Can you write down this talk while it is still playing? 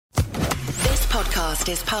Podcast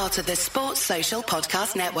is part of the Sports Social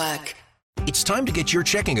Podcast Network. It's time to get your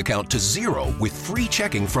checking account to zero with free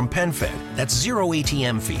checking from PenFed. That's zero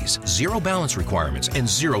ATM fees, zero balance requirements, and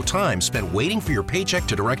zero time spent waiting for your paycheck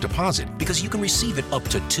to direct deposit because you can receive it up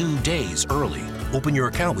to 2 days early. Open your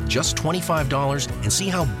account with just $25 and see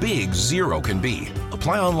how big zero can be.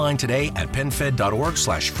 Apply online today at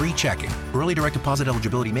PenFed.org/free checking. Early direct deposit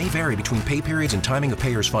eligibility may vary between pay periods and timing of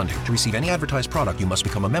payers' funding. To receive any advertised product, you must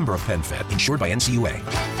become a member of PenFed, insured by NCUA.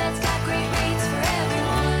 PenFed's got great rates for everyone.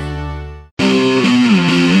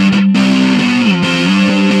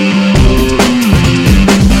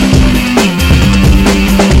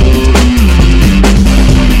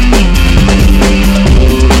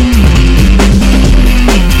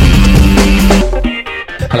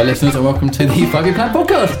 Hello listeners and welcome to the FYP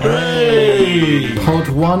Podcast. Hooray! Pod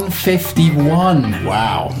 151.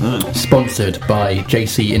 Wow. Sponsored by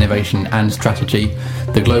JC Innovation and Strategy,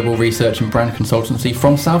 the global research and brand consultancy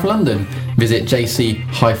from South London. Visit jc-is.com.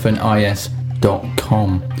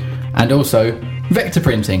 And also Vector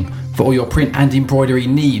Printing for all your print and embroidery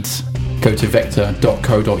needs. Go to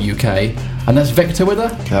vector.co.uk and that's Vector with a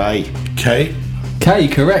K,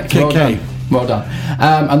 correct. Well done. Well done.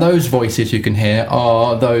 And those voices you can hear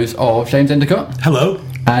are those of James Endicott. Hello.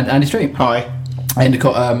 And Andy Street. Hi.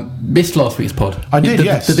 Endicott missed last week's pod. I did,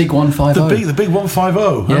 yes. The big 150. The big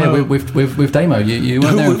 150. Yeah, with Damo. You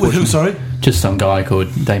weren't there, with who, sorry? Just some guy called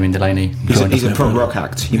Damien Delaney. He's a prog rock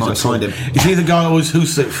act. You might have signed him. Is he the guy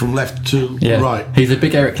who's it from left to right? He's a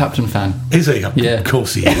big Eric Clapton fan. Is he? Yeah. Of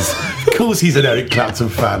course he is. Of course he's an Eric Clapton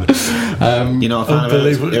fan. You're not a fan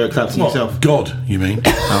of Eric Clapton yourself? God, you mean?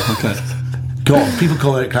 Oh, okay. God. People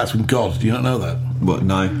call Eric Clapton God. Do you not know that? What?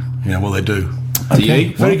 No. Yeah, well, they do. Do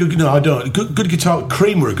you? Very good. No, I don't. Good guitar.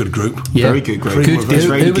 Cream were a good group. Yeah. Very good group. Cream were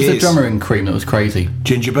very Who was the drummer in Cream that was crazy?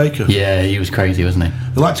 Ginger Baker. Yeah, he was crazy, wasn't he?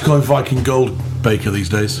 They like to call him Viking Gold Baker these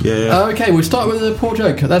days. Yeah. Okay, we'll start with a poor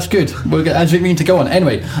joke. That's good. As we mean to go on.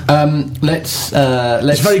 Anyway, let's.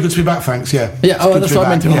 It's very good to be back. Thanks. Yeah. Yeah. Oh, that's what I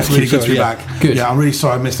meant to ask It's really you. good to be Sorry, back. Good. Yeah, I'm really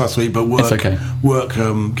sorry I missed last week, but work. It's okay. Work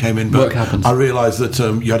came in. But Work happens. I realised that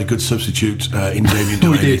you had a good substitute in Damien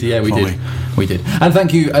Delaney. We did. Yeah, we for did. me. We did. And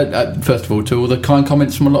thank you, first of all, to all the kind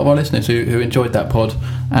comments from a lot of our listeners who enjoyed that pod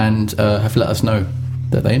and have let us know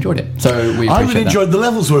that they enjoyed it. So we I appreciate really enjoyed. The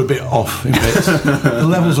levels were a bit off in bits. The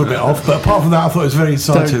levels were a bit off, but apart from that, I thought it was very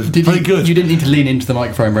insightful. Very good. You didn't need to lean into the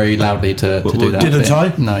microphone very loudly to do that. Didn't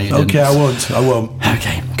I? No, you didn't. Okay, I won't.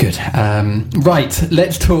 Okay, good. Right,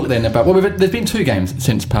 let's talk then about. Well, there's been 2 games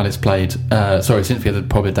since Palace played. Since we had the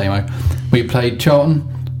Pogba demo, we played Charlton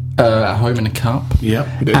at home in the Cup. Yeah,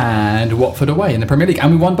 and Watford away in the Premier League,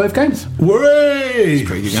 and we won both games. Hooray! It's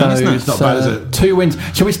pretty good game, isn't it? It's not bad, is it? 2 wins.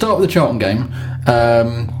 Shall we start with the Charlton game? I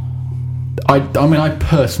mean, I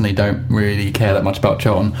personally don't really care that much about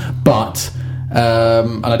Charlton, but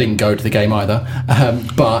and I didn't go to the game either.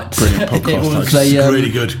 But Brilliant podcast. it was really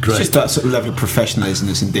good. Great. It's just that sort of level of professionalism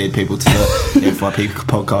that's endeared people to the FYP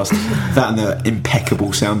podcast. That and the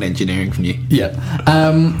impeccable sound engineering from you. Yeah.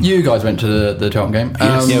 You guys went to the Charlton game.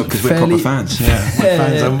 Yeah, because we're proper fans. Yeah, we're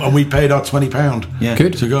fans, and we paid our £20. Yeah.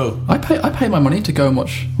 Good to go. I paid my money to go and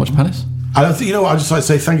watch Palace. I don't think, you know what, I'd just like to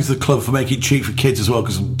say thank you to the club for making it cheap for kids as well,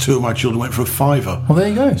 because 2 of my children went for a £5. Well, there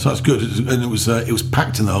you go. So that's good, and it was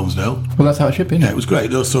packed in the Holmesdale. Well, that's how it should be, isn't Yeah, it was great.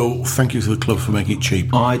 So thank you to the club for making it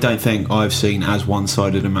cheap. I don't think I've seen as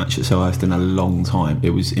one-sided a match at Southampton in a long time.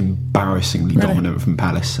 It was embarrassingly dominant from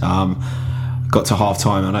Palace. Got to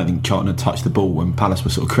half-time, I don't think Charlton had touched the ball when Palace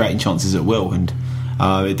was sort of creating chances at will, and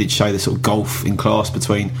it did show the sort of gulf in class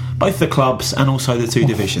between both the clubs and also the 2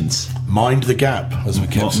 divisions. Mind the gap, as we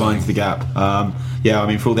kept saying. Mind the gap. Yeah, I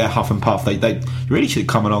mean, for all their huff and puff, they really should have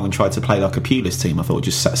come along and tried to play like a Pulis team. I thought,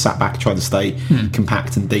 just sat back, tried to stay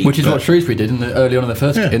compact and deep. Which is what Shrewsbury did early on in the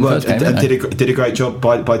first game. And did a great job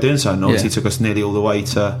by doing so, and obviously took us nearly all the way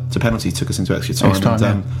to penalty, took us into extra time,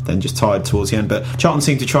 and then just tied towards the end. But Charlton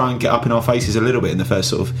seemed to try and get up in our faces a little bit in the first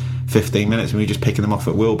sort of 15 minutes, and we were just picking them off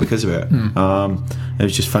at will because of it. It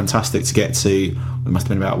was just fantastic to get to. It must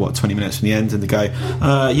have been about 20 minutes from the end, and to go,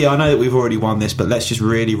 yeah, I know that we've already won this, but let's just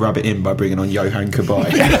really rub it in by bringing on Johan Kabay.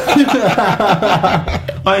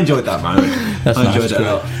 I enjoyed that moment. I enjoyed it a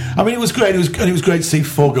lot. I mean, it was great. It was great to see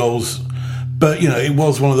 4 goals, but it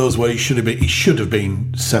was one of those where it should have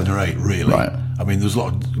been 7 or 8, really. Right. I mean, there was a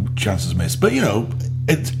lot of chances missed, but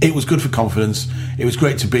it was good for confidence. It was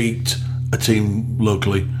great to beat a team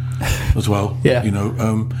locally as well. Yeah.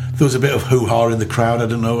 There was a bit of hoo-ha in the crowd, I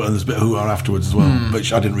don't know, and there's a bit of hoo-ha afterwards as well,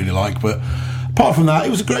 which I didn't really like. But apart from that, it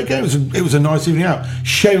was a great game. It was a nice evening out.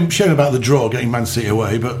 Shame about the draw, getting Man City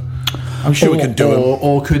away, but I'm sure we can do it.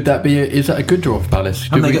 Or could that be? Is that a good draw for Palace?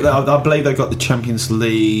 I believe they got the Champions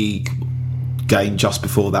League game just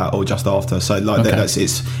before that or just after. So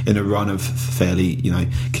it's in a run of fairly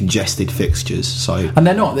congested fixtures. So and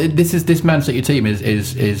they're not. This Man City team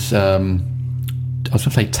is. I was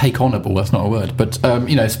going to say take-onable, that's not a word, but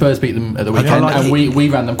Spurs beat them at the weekend, and we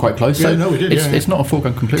ran them quite close. Yeah, we did. It's not a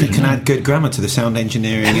foregone conclusion. You can add good grammar to the sound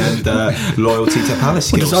engineering and loyalty to Palace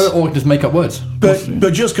skills. Or just make up words.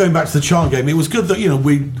 But just going back to the Charlton game, it was good that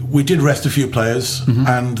we did rest a few players,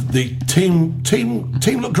 and the team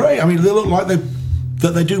looked great. I mean, they look like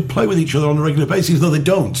they do play with each other on a regular basis, though they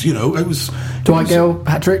don't. It was Dwight Gale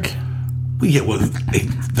hat-trick. Yeah, well,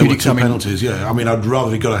 there were 2 penalties. Yeah, I mean, I'd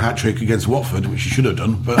rather he got a hat trick against Watford, which he should have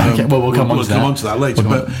done. But we'll come on to that later.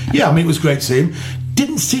 But yeah, I mean, it was great to see him.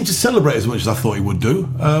 Didn't seem to celebrate as much as I thought he would do.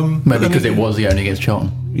 Maybe because it was the only against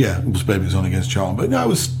Charlton. Yeah, it was only against Charlton. But no, it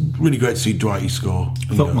was really great to see Dwighty score.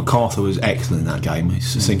 I thought MacArthur was excellent in that game. He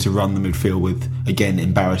seemed to run the midfield with, again,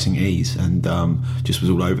 embarrassing ease, and just was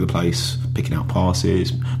all over the place, picking out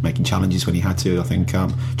passes, making challenges when he had to. I think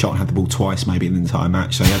Charlton had the ball twice maybe in the entire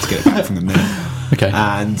match, so he had to get it back from them there. Okay.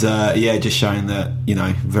 And just showing that,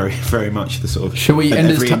 very, very much the sort of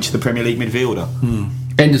every inch of the Premier League midfielder.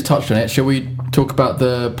 Enders touched on it. Shall we talk about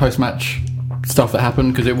the post-match stuff that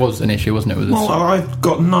happened, because it was an issue, wasn't it? I've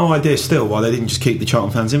got no idea still why they didn't just keep the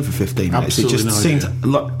Charlton fans in for 15 minutes. It just seemed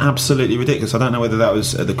absolutely ridiculous. I don't know whether that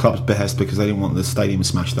was at the club's behest because they didn't want the stadium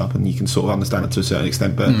smashed up, and you can sort of understand it to a certain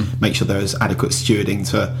extent, but make sure there is adequate stewarding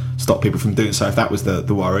to stop people from doing so if that was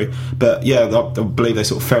the worry. But yeah, I believe they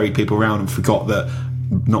sort of ferried people around and forgot that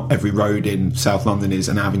not every road in South London is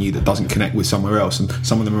an avenue that doesn't connect with somewhere else, and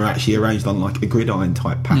some of them are actually arranged on like a gridiron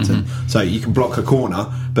type pattern, so you can block a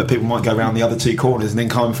corner but people might go around the other 2 corners and then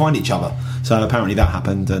come and find each other. So apparently that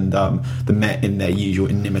happened, and the Met, in their usual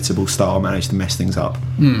inimitable style, managed to mess things up.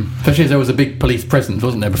 Especially as there was a big police presence,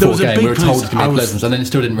 wasn't there, before the game? We were told it was going to be presence, and then it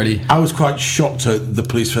still didn't really... I was quite shocked at the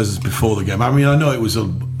police presence before the game. I mean, I know it was a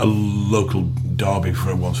local derby,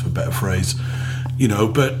 for a better phrase,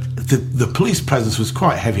 but the police presence was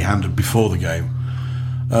quite heavy-handed before the game,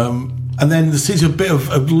 and then there seems a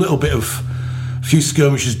little bit of a few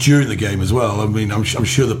skirmishes during the game as well. I mean, I'm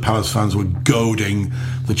sure the Palace fans were goading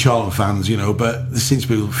the Charlton fans, but there seems to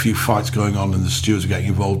be a few fights going on, and the stewards are getting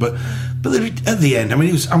involved. But at the end,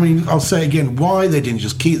 I'll say again, why they didn't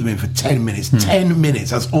just keep them in for 10 minutes? 10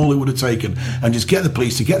 minutes, that's all it would have taken, and just get the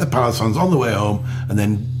police to get the Palace fans on the way home, and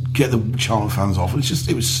then get the Charlton fans off.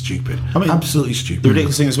 It was stupid. Absolutely stupid. The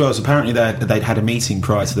ridiculous thing as well is apparently they'd had a meeting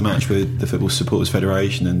prior to the match with the Football Supporters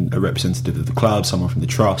Federation and a representative of the club, someone from the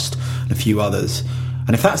Trust, and a few others.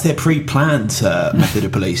 And if that's their pre-planned method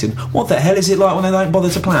of policing, what the hell is it like when they don't bother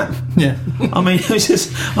to plan? Yeah. It was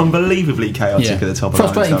just unbelievably chaotic at the top of the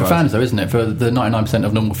line. Frustrating for fans though, isn't it? For the 99%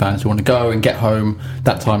 of normal fans who want to go and get home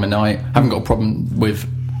that time of night, haven't got a problem with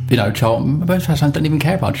Charlton. Most fans don't even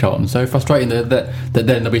care about Charlton, so frustrating that then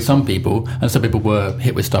there'll be some people, and some people were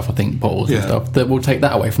hit with stuff, I think bottles and stuff, that will take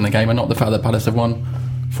that away from the game, and not the fact that Palace have won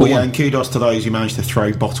 4-1. And kudos to those who managed to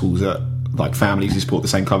throw bottles at like families who support the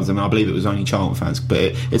same club as them. I believe it was only Charlton fans, but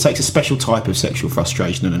it takes a special type of sexual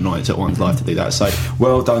frustration and annoyance at one's life to do that, so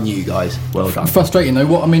well done you guys, well done. Frustrating though.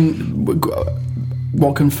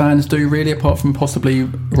 What can fans do really, apart from possibly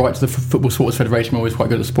write to the Football Supporters Federation? We're always quite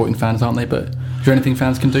good at supporting fans, aren't they? But is there anything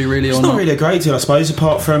fans can do really? It's not really a great deal, I suppose,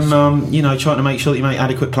 apart from trying to make sure that you make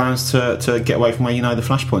adequate plans to get away from where the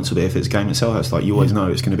flashpoints will be if it's a game at Selhurst. Like, you always know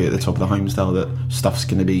it's going to be at the top of the homestyle, that stuff's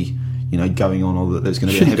going to be going on, or that there's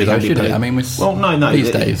going to be a heavy play. I mean, no, these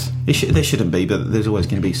days there shouldn't be, but there's always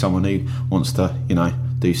going to be someone who wants to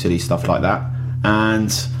do silly stuff like that,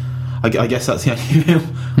 and I guess that's the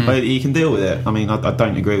only way that you can deal with it. I mean, I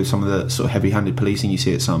don't agree with some of the sort of heavy-handed policing you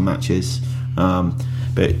see at some matches,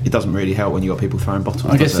 but it doesn't really help when you've got people throwing bottles.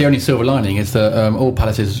 I guess the only silver lining is that all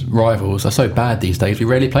Palace's rivals are so bad these days, we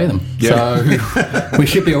rarely play them. Yeah. So we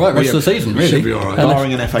should be all right rest of the season, really. Should be all right.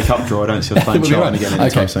 Barring an FA Cup draw, I don't see us playing Charlton again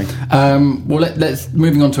anytime soon. Well, let's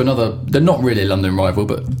moving on to another. They're not really a London rival,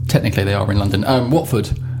 but technically they are in London. Watford.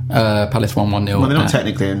 Palace won 1-0. Well, they're not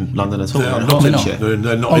technically in London at all. They're not.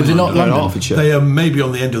 They're not in London. They're in Hertfordshire. They are maybe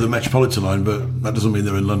on the end of the Metropolitan line, but that doesn't mean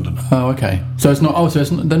they're in London. Oh, okay. So it's not.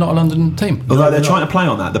 They're not a London team. Although they're trying to play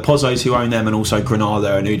on that. The Pozzos who own them, and also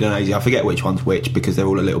Granada and Udinese, I forget which one's which because they're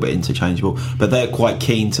all a little bit interchangeable. But they're quite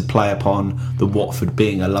keen to play upon the Watford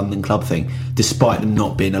being a London club thing, despite them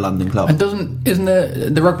not being a London club. And isn't there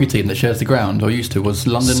the rugby team that shares the ground, or used to, was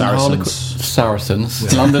London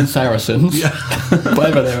Saracens? Yeah. London Saracens.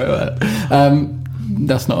 Whatever they were.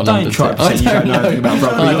 That's not a London. Don't try to pretend you don't know anything about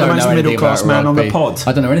rugby. You're the most middle-class man on the pod.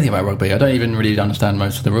 I don't know anything about rugby. I don't even really understand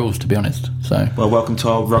most of the rules, to be honest. So, well, welcome to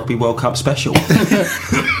our Rugby World Cup special.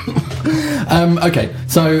 Okay,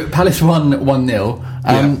 so Palace won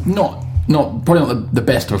 1-0. Not probably not the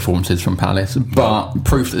best performances from Palace, but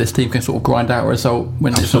proof that this team can sort of grind out a result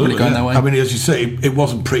when it's not really going their way. I mean, as you say, it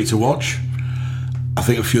wasn't pretty to watch. I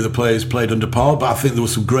think a few of the players played under par, but I think there were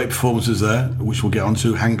some great performances there, which we'll get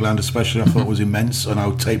onto. Hangland especially, I thought was immense, and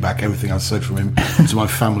I'll take back everything I said from him to my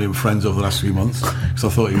family and friends over the last few months, because I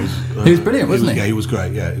thought he was brilliant, wasn't he? Yeah, he was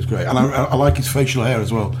great. Yeah, he was great, and I like his facial hair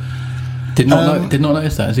as well. Did not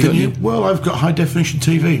notice that. Has he got you? Well, I've got high definition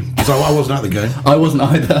TV, so I wasn't at the game. I wasn't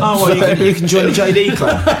either. Oh, well, you can join the JD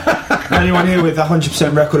club. Anyone here with a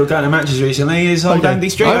 100% record of going to matches recently is old Andy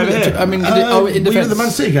Street over here. I mean, were you at the Man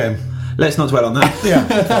City game? Let's not dwell on that. Yeah,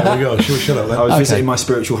 there we go. Shall we shut up then? I was visiting my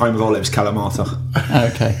spiritual home of Olives, Kalamata.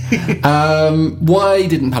 Okay. Why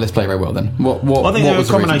didn't Palace play very well then? I think there was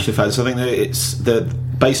a combination of factors. I think that it's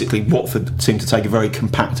basically Watford seemed to take a very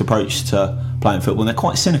compact approach to playing football, and they're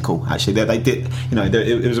quite cynical. Actually, they did.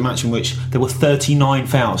 It was a match in which there were 39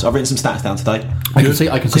 fouls. I've written some stats down today. I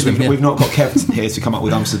can see them. We've not got Kev here to come up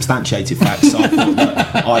with unsubstantiated facts. So I thought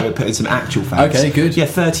that I would put in some actual facts. Okay, good. Yeah,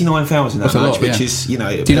 39 fouls in that match, which is Do you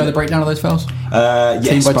know the breakdown of those fouls? Yes,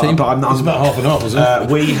 team by team. But I'm It's about half and half,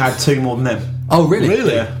 wasn't it? We had 2 more than them. Oh, really?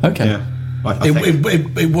 Really? Yeah. Okay. Yeah. I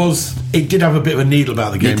think. It did have a bit of a needle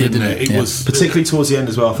about the game, didn't it? It was particularly towards the end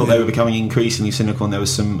as well. I thought they were becoming increasingly cynical, and there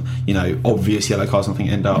was some, obvious yellow cards. I think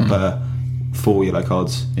ended up 4 yellow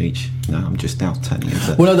cards each. No, I'm just now turning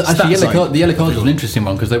into. Well, no, actually, the yellow cards was an interesting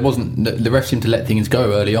one because there wasn't the ref seemed to let things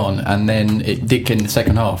go early on, and then it did in the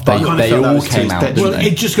second half. They all came out. Well,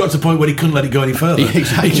 it just got to the point where he couldn't let it go any further.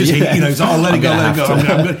 Exactly. He's like, "Oh, let it go.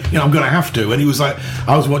 I'm going to have to." And he was like,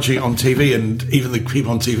 I was watching it on TV, and even the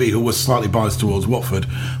people on TV who were slightly biased towards Watford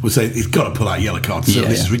would say, "He's got to pull out yellow cards. So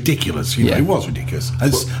this is ridiculous." It was ridiculous.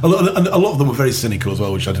 And a lot of them were very cynical as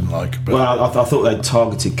well, which I didn't like. But. Well, I thought they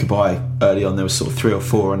targeted Cabaye early on. There was sort of 3 or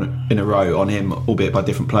 4 in a row on him, albeit by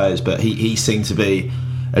different players, but he seemed to be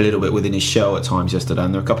a little bit within his shell at times yesterday,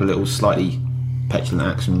 and there were a couple of little slightly petulant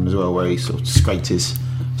acts from him as well, where he sort of scraped his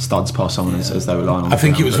studs past someone as they were lying on. I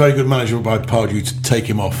think it was very good management by Pardew to take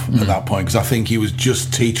him off at that point, because I think he was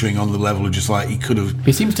just teetering on the level of just like he could have.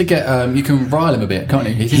 He seems to get you can rile him a bit, can't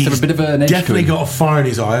he? He seems to have a bit of an edge. Definitely got a fire in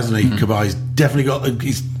his eye, hasn't he? Cabaye.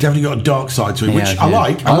 He's definitely got a dark side to him, which I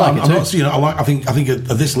like. I like it too. I think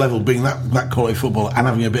at this level, being that quality footballer and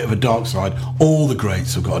having a bit of a dark side, all the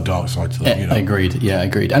greats have got a dark side to them. Agreed. Yeah,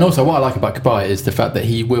 agreed. And also, what I like about Cabaye is the fact that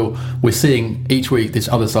we're seeing each week this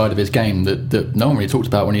other side of his game that no one really talked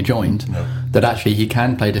about when he joined. No. That actually he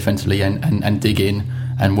can play defensively and dig in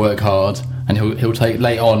and work hard, and he'll take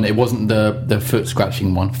late on. It wasn't the foot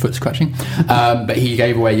scratching, but he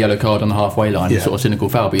gave away a yellow card on the halfway line, sort of cynical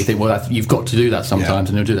foul. But you think, well, you've got to do that sometimes,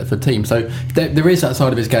 and he'll do that for the team. So there is that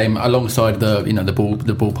side of his game alongside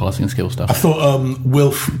the ball passing skill stuff. I thought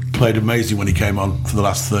Wilf played amazing when he came on for the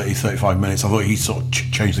last 35 minutes. I thought he sort of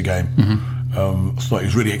changed the game. I thought it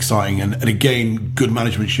was really exciting, and again, good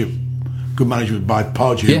management by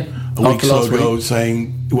Pardew. A week or so ago,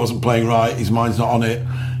 saying he wasn't playing right, his mind's not on it,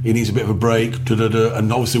 he needs a bit of a break,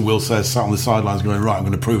 and obviously Will says sat on the sidelines going, right, I'm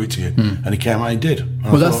going to prove it to you, and he came out and did.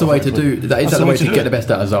 Well, that's the way to do. Is that the way to get the best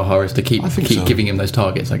out of Zaha, is to keep giving him those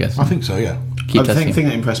targets, I guess. I think so, yeah. The thing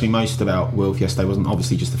that impressed me most about Wilf yesterday wasn't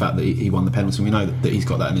obviously just the fact that he won the penalty. We know that he's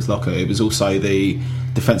got that in his locker. It was also the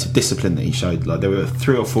defensive discipline that he showed. Like, there were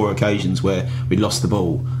 3 or 4 occasions where we lost the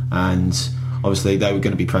ball, and obviously they were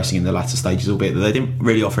going to be pressing in the latter stages, albeit that they didn't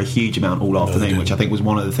really offer a huge amount all afternoon, which I think was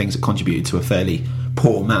one of the things that contributed to a fairly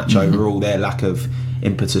poor match overall, their lack of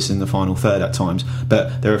impetus in the final third at times.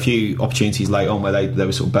 But there were a few opportunities late on where they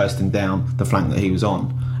were sort of bursting down the flank that he was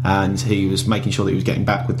on, and he was making sure that he was getting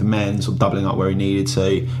back with the men, sort of doubling up where he needed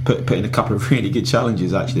to, put in a couple of really good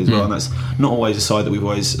challenges actually as well, and that's not always a side that we've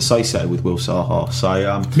always associated with Will Zaha.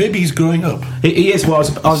 So maybe he's growing up. He is. Well,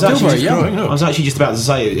 I was actually just about to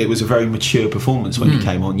say it was a very mature performance when he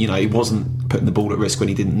came on. He wasn't putting the ball at risk when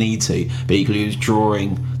he didn't need to, but equally he was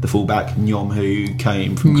drawing the fullback Nyom, who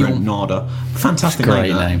came from Grenada. Fantastic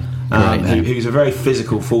name. Who's a very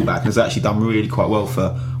physical fullback and has actually done really quite well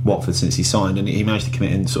for Watford since he signed, and he managed to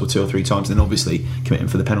commit in sort of 2 or 3 times, and then obviously committing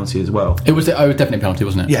for the penalty as well. It was definitely a penalty,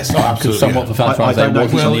 wasn't it? Yes, absolutely. Somewhat for fans, it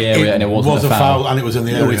was in the area, and it wasn't a foul, and it was in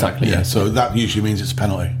the area. Exactly. Yeah, so that usually means it's a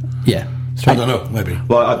penalty. Yeah. I don't know, maybe.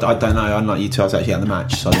 Well, I don't know. Unlike you two, I was actually at the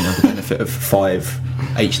match, so I didn't have the benefit of 5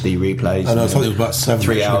 HD replays. I know, I thought it was about 7.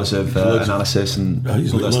 3 hours of analysis and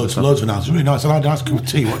loads of analysis. Really nice. And I had a nice cup of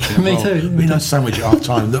tea watching it. Me too. Really nice sandwich at half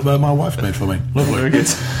time that my wife made for me. Lovely. Very good.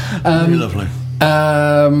 Really lovely.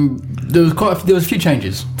 There was a few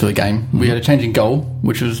changes to the game. We had a change in goal,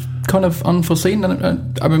 which was kind of unforeseen.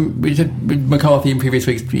 I mean, we said with McCarthy in previous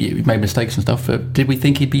weeks, he made mistakes and stuff. Did we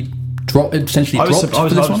think he'd be essentially I was dropped for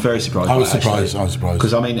this I was one? very surprised. I was by it, surprised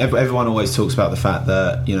because I mean everyone always talks about the fact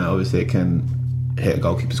that obviously it can hit a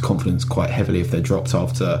goalkeeper's confidence quite heavily if they're dropped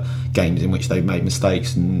after games in which they've made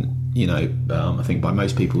mistakes, and I think by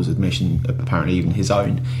most people's admission, apparently even his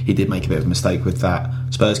own, he did make a bit of a mistake with that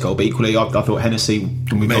Spurs goal. But equally, I thought Hennessy,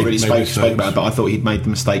 and we've not really spoke about it, but I thought he'd made the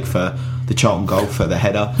mistake for the Charlton goal for the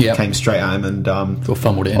header. Came straight at him and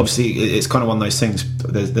fumbled it in. Obviously, it's kind of one of those things.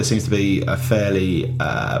 There seems to be a fairly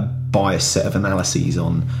biased set of analyses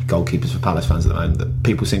on goalkeepers for Palace fans at the moment, that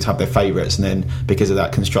people seem to have their favourites, and then because of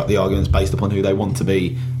that construct the arguments based upon who they want to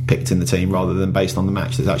be picked in the team rather than based on the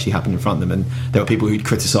match that's actually happened in front of them. And there were people who'd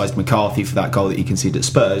criticised McCarthy for that goal that he conceded at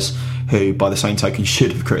Spurs, who by the same token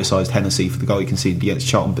should have criticised Hennessy for the goal he conceded against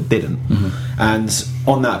Charlton but didn't. And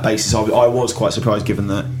on that basis I was quite surprised, given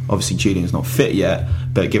that obviously Julian's not fit yet,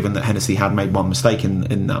 but given that Hennessy had made one mistake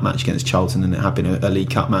in that match against Charlton, and it had been a League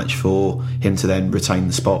Cup match, for him to then retain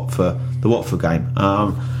the spot for the Watford game.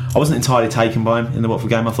 I wasn't entirely taken by him in the Watford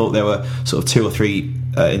game. I thought there were sort of 2 or 3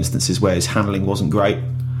 instances where his handling wasn't great.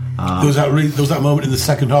 There was that moment in the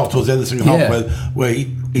second half, towards the end of the second half, where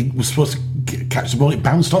he was supposed to catch the ball, it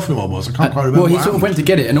bounced off him almost. I can't quite remember. Well, he sort of went to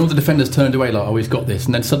get it, and all the defenders turned away like, "Oh, he's got this,"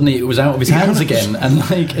 and then suddenly it was out of his hands again, and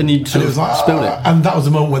he sort of spilled it. And that was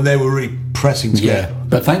the moment when they were really pressing to get.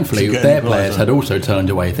 But thankfully, their players had also turned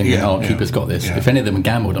away, thinking, keeper's got this. If any of them had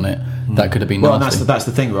gambled on it, that could have been. Well, nasty. And that's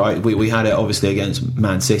the thing, right? We had it obviously against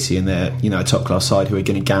Man City, and they're a top class side who are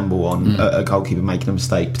going to gamble on a goalkeeper making a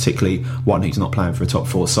mistake, particularly one who's not playing for a top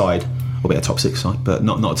 4 side. Or be a top 6 side, but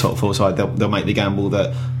not a top 4 side. They'll make the gamble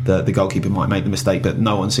that the goalkeeper might make the mistake, but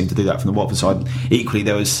no one seemed to do that from the Watford side. Equally,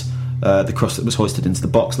 there was the cross that was hoisted into the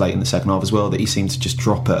box late in the second half as well, that he seemed to just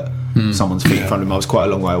drop at someone's feet in front of him. I was quite a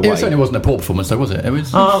long way away. It certainly wasn't a poor performance though, was it? It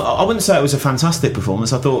was. I wouldn't say it was a fantastic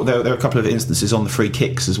performance. I thought there were a couple of instances on the free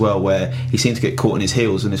kicks as well where he seemed to get caught in his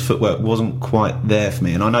heels and his footwork wasn't quite there for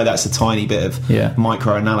me. And I know that's a tiny bit of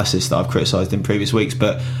micro-analysis that I've criticised in previous weeks,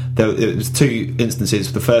 but there was 2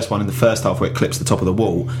 instances. The first one in the first half where it clips the top of the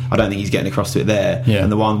wall, I don't think he's getting across to it there.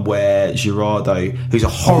 And the one where Girardo, who's a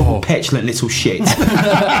horrible petulant little shit,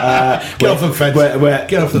 get off the fence.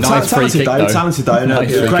 Get off the talented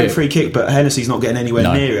though, great free kick, but Hennessy's not getting anywhere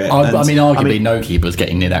near it. Arguably no keeper's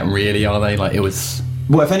getting near that, really, are they? Like, it was.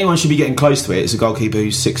 Well, if anyone should be getting close to it, it's a goalkeeper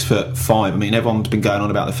who's 6'5". I mean, everyone's been going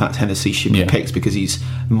on about the fact Hennessy should be picked because he's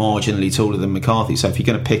marginally taller than McCarthy. So if you're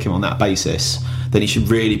going to pick him on that basis, then he should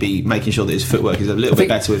really be making sure that his footwork is a little bit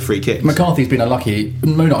better with free kicks. McCarthy's been not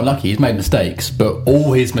unlucky. He's made mistakes, but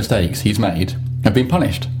all his mistakes he's made have been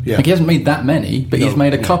punished. Like, he hasn't made that many, but he's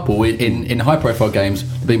made a couple in high-profile games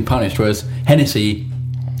being punished, whereas Hennessy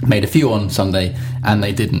made a few on Sunday and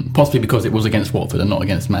they didn't, possibly because it was against Watford and not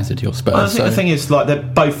against Man City or Spurs. I think the thing is, like, they're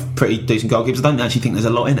both pretty decent goalkeepers. I don't actually think there's a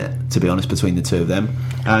lot in it, to be honest, between the 2 of them.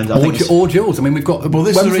 And or Jules. I mean, we've got. Well,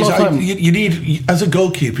 this is the reason you need, as a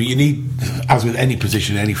goalkeeper, you need, as with any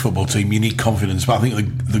position in any football team, you need confidence. But I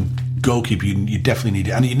think the goalkeeper, you definitely need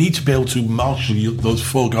it, and you need to be able to marshal those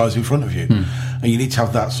 4 guys in front of you, and you need to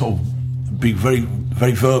have that sort of be very,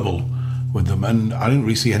 very verbal with them. And I didn't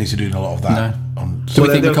really see Hennessy doing a lot of that. No. So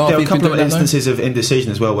there are a couple of instances of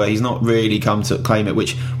indecision as well where he's not really come to claim it,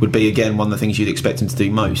 which would be again one of the things you'd expect him to do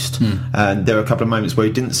most. And there are a couple of moments where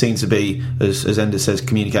he didn't seem to be, as Ender says,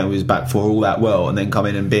 communicating with his back 4 all that well, and then come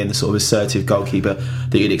in and being the sort of assertive goalkeeper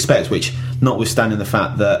that you'd expect, which, notwithstanding the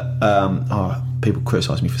fact that people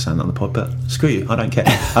criticise me for saying that on the pod, but screw you, I don't care.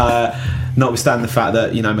 Notwithstanding the fact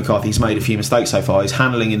that McCarthy's made a few mistakes so far, his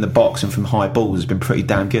handling in the box and from high balls has been pretty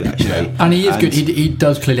damn good, actually. And he is good. He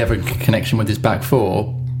does clearly have a connection with his back 4,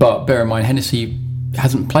 but bear in mind Hennessy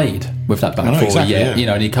hasn't played with that back 4 yet.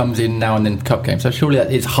 Yeah. And he comes in now and then cup games, so surely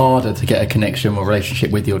it's harder to get a connection or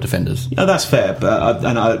relationship with your defenders. Yeah, that's fair, but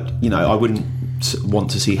I wouldn't want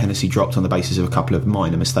to see Hennessy dropped on the basis of a couple of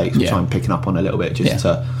minor mistakes, which I'm picking up on a little bit, just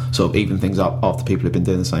to sort of even things up after people have been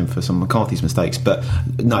doing the same for some of McCarthy's mistakes. But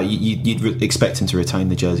no, you'd expect him to retain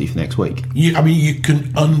the jersey for next week. You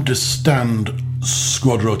can understand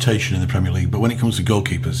squad rotation in the Premier League, but when it comes to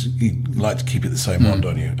goalkeepers, you like to keep it the same one,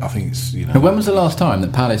 don't you? I think it's And when was the last time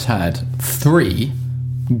that Palace had 3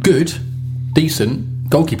 good, decent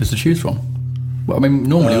goalkeepers to choose from? Well, I mean,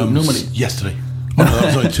 normally yesterday. That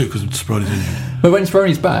was only 2 because Speroni's injured. But when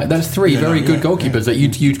Speroni's back, that's 3 very good goalkeepers that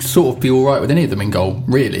you'd sort of be all right with any of them in goal,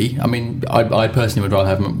 really. I mean, I personally would rather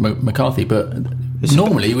have McCarthy, but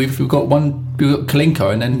normally we've got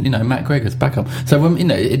Kalinko and then Matt Gregor's backup. So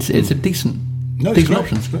it's a decent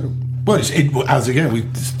options. Well, as again we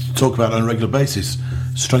talk about on a regular basis,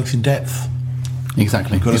 strength in depth.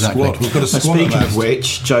 Exactly. We've got a squad. We've got a squad. Speaking of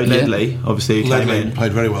which, Joe Ledley, obviously, who came in,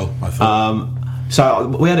 played very well, I thought. So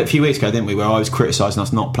we had it a few weeks ago, didn't we, where I was criticising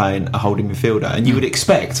us not playing a holding midfielder, and you would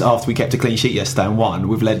expect after we kept a clean sheet yesterday and won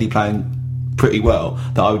with Ledley playing pretty well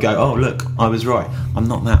that I would go, oh look, I was right. I'm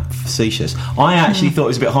not that facetious. I actually thought it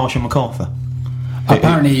was a bit harsh on MacArthur.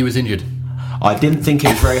 Apparently he was injured. I didn't think it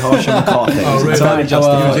was very harsh on MacArthur. It was really? entirely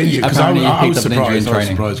justified. Because I was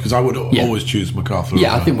surprised because I would always choose MacArthur.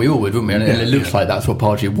 Yeah, I think we all would, wouldn't we? And it looks like that's what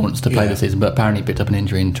Pardew wants to play this season, but apparently he picked up an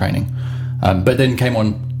injury in training. But then came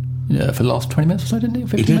on for the last 20 minutes or so, didn't he?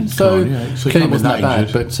 15 minutes? So clearly it wasn't that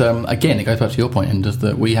bad. But again, it goes back to your point, and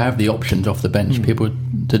that we have the options off the bench, people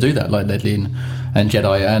to do that, like Ledley and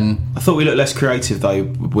Jedi. And I thought we looked less creative though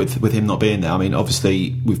with him not being there. I mean,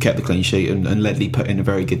 obviously we've kept the clean sheet and Ledley put in a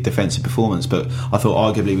very good defensive performance, but I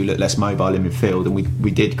thought arguably we looked less mobile in midfield, and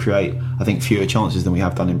we did create, I think, fewer chances than we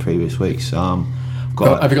have done in previous weeks.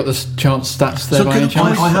 Have you got the chance stats there?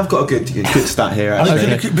 I have got a good stat here.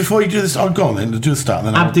 Actually. Before you do this, go on then. Do the stat. And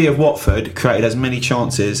then Abdi of Watford created as many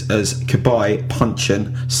chances as Cabaye,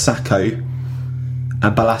 Punchin, Sacco,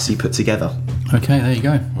 and Balassi put together. Okay, there you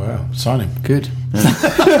go. Wow, sign him. Good.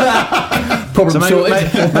 Problem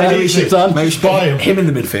sorted. Maybe we should buy him in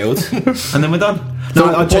the midfield, and then we're done.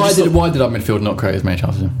 Why did our midfield not create as many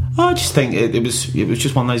chances? I just think it was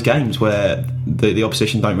just one of those games where the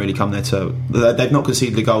opposition don't really come there to. They've not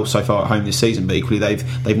conceded a goal so far at home this season, but equally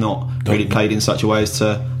they've not really played in such a way as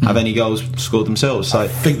to have any goals scored themselves. So I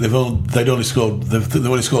think they've only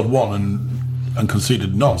scored one and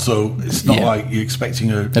conceded none. So it's not like you're expecting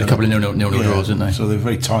a couple of nil draws, didn't they? So they're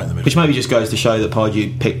very tight in the middle. Which maybe just goes to show that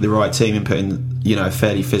Pardew picked the right team and putting a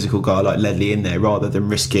fairly physical guy like Ledley in there rather than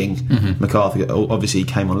risking MacArthur. Obviously he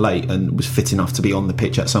came on late and was fit enough to be on the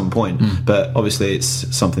pitch at some point, but obviously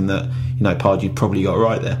it's something that Pardew probably got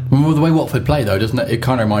right there. Well, the way Watford play though, doesn't it? It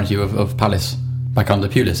kind of reminds you of Palace back under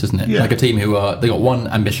Pulis, isn't it? Yeah. Like a team who they got one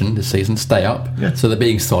ambition this season: stay up. Yeah. So they're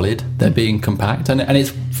being solid, they're being compact, and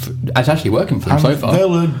it's actually working for them so far.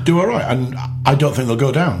 They'll do all right, and I don't think they'll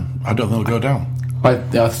go down. At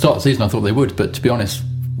the start of the season I thought they would, but to be honest,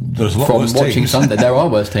 there's a lot from worse watching teams. Sunday, there are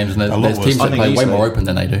worse teams, and there's teams that play way more open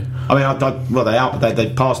than they do. I mean,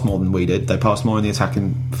 they passed more than we did. They passed more in the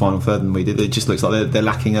attacking final third than we did. It just looks like they're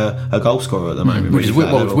lacking a goal scorer at the moment. Which is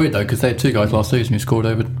weird, it's weird though, because they had two guys last season who scored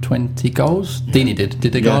over 20 goals. Yeah. Dini did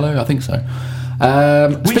Igalo? Yeah. I think so. We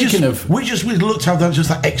looked at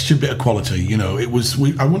that extra bit of quality. It was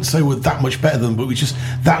I wouldn't say we're that much better than, but we just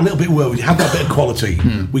that little bit where we had that bit of quality.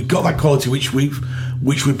 We got that quality which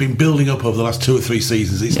we've been building up over the last 2 or 3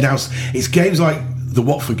 seasons. It's games like the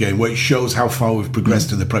Watford game where it shows how far we've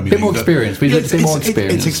progressed in the Premier League. More experience.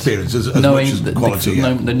 It's experience as knowing much as quality.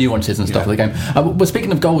 The nuances and stuff of the game. But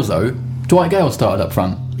speaking of goals though, Dwight Gale started up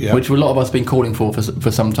front, which a lot of us have been calling for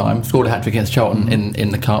some time. Scored a hat-trick against Charlton in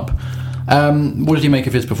the Cup. What did you make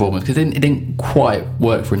of his performance? Because it didn't quite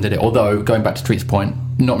work for him, did it? Although, going back to Treat's point,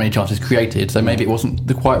 not many chances created, so maybe it wasn't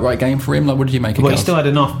the quite right game for him. What did you make of it? Well, he still had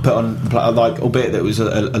enough put on, albeit that it was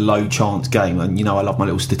a low chance game. And I love my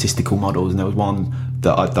little statistical models, and there was one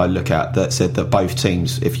that I look at that said that both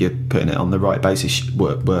teams, if you're putting it on the right basis,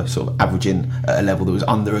 were sort of averaging at a level that was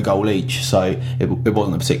under a goal each. So it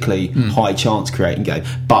wasn't a particularly high chance creating game.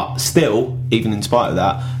 But still, even in spite of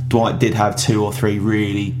that, Dwight did have 2 or 3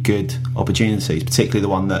 really good opportunities, particularly the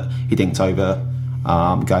one that he dinked over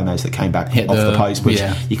Gomez that came back off the post, which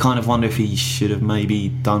you kind of wonder if he should have maybe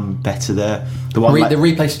done better there. The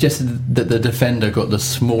replay suggested that the defender got the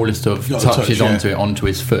smallest of touches onto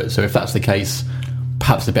his foot, so if that's the case,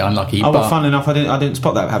 perhaps a bit unlucky. But fun enough, I didn't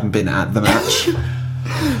spot that having been at the match.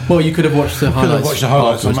 Well, you could have watched the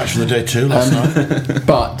highlights. On Match of the Day 2 last night.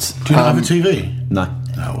 But do you not have a TV? No.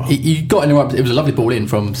 Oh, well. He got in the right. It was a lovely ball in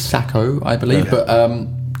from Sacco, I believe, but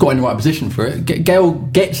got in the right position for it. Gale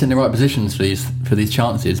gets in the right positions for these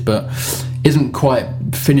chances, but isn't quite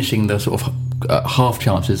finishing the sort of half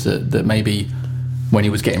chances that maybe when he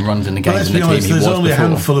was getting runs in the games in the team he was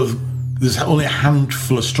before. There's only a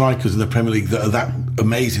handful of strikers in the Premier League that are that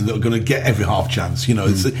amazing that are going to get every half chance.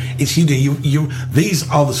 It's these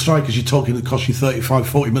are the strikers you're talking that cost you 35,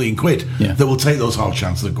 40 million quid that will take those half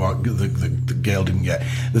chances that Gale didn't get.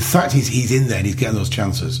 The fact is he's in there and he's getting those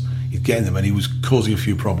chances. He's getting them, and he was causing a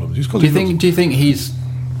few problems. Do you think he's,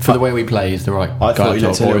 for the way we play, is the right guy? I thought he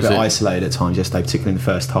looked a little bit isolated at times yesterday, particularly in the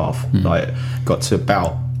first half. Got to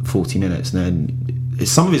about 40 minutes, and then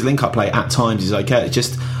some of his link-up play at times is okay. It's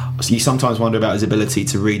just you sometimes wonder about his ability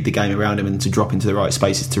to read the game around him and to drop into the right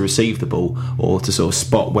spaces to receive the ball, or to sort of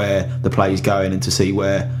spot where the play is going and to see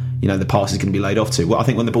where the pass is going to be laid off to. Well, I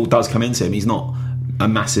think when the ball does come into him, he's not a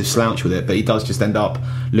massive slouch with it, but he does just end up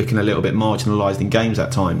looking a little bit marginalised in games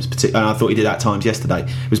at times. And I thought he did at times yesterday.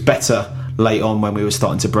 It was better late on when we were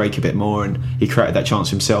starting to break a bit more, and he created that chance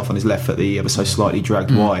for himself on his left foot that he ever so slightly dragged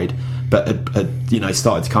wide, but had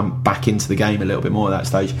started to come back into the game a little bit more at that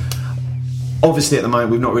stage. Obviously at the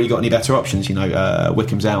moment we've not really got any better options.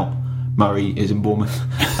 Wickham's out, Murray is in Bournemouth,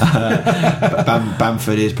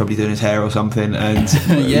 Bamford is probably doing his hair or something, and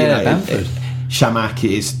Bamford. Shamak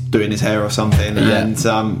is doing his hair or something,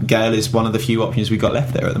 and Gale is one of the few options we've got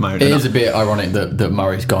left there at the moment. It is a bit ironic that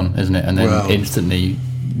Murray's gone, isn't it? And then instantly,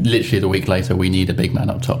 literally the week later, we need a big man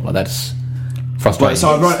up top. Like, that's frustrating.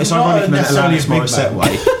 Well, it's ironic in that Alanis Morissette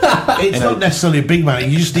way. It's not necessarily a big man.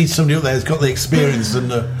 You just need somebody up there who's got the experience and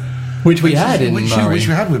the... Which we had in Murray. Which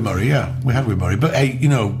we had with Murray, yeah. We had with Murray. But, hey,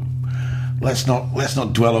 let's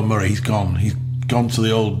not dwell on Murray. He's gone. He's gone to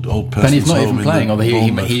the old person. And he's not even playing, although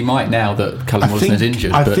he might now that Callum Wilson is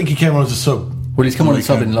injured. I think he came on as a sub. Well, he's come on as a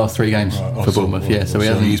sub in the last 3 games for Bournemouth, so he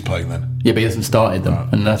hasn't. He's playing then. Yeah, but he hasn't started them,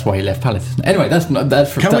 and that's why he left Palace. Anyway, that's for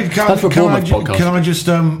Bournemouth podcast. Can I just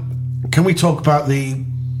can we talk about the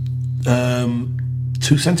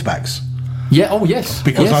 2 centre backs? Yeah. Oh, yes.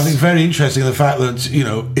 Because I think it's very interesting the fact that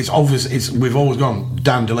it's obvious. We've always gone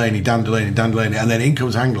Dan Delaney, and then in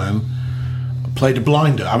comes Hangland. Played a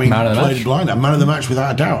blinder. I mean, man of the match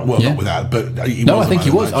without a doubt. Well, not without, but I think he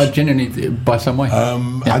was. I genuinely, by some way.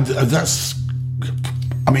 And that's.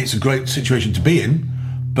 I mean, it's a great situation to be in,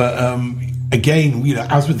 but again,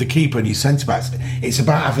 as with the keeper and his centre backs, it's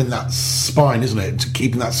about having that spine, isn't it? To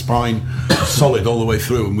keeping that spine solid all the way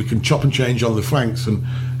through, and we can chop and change on the flanks and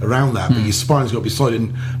around that, but your spine's got to be solid.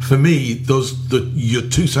 And for me, your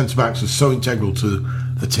 2 centre backs are so integral to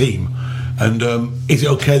the team. And is it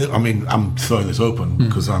okay that I'm throwing this open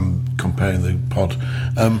because I'm comparing the pod?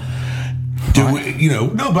 But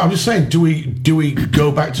I'm just saying, do we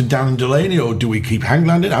go back to Dan and Delaney, or do we keep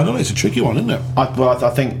Hangland in? I don't know. It's a tricky one, isn't it? I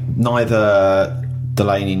think neither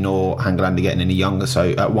Delaney nor Hangland are getting any younger.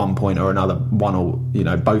 So at one point or another, one or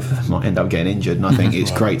both of them might end up getting injured. And I think it's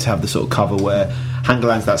great to have the sort of cover where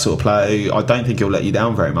Hangland's that sort of player who I don't think he'll let you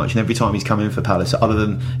down very much. And every time he's come in for Palace, other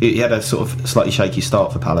than he had a sort of slightly shaky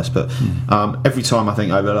start for Palace, but every time I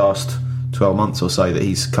think over the last 12 months or so that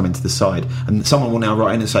he's come into the side, and someone will now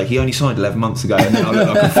write in and say he only signed 11 months ago, and then I look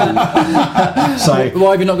like a fool. So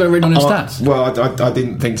why have you not got it written on his stats? Well, I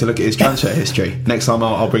didn't think to look at his transfer history. Next time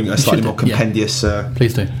I'll bring a slightly more compendious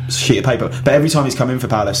please do. sheet of paper. But every time he's come in for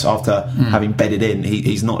Palace after having bedded in,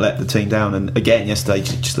 he's not let the team down. And again yesterday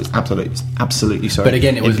just looks absolutely sorry. But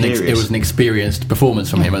again, it was an experienced performance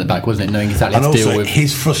from him at the back, wasn't it? Knowing exactly how to deal with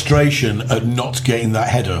his frustration at not getting that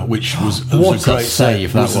header, which was a great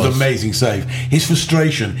save. That was an amazing save. His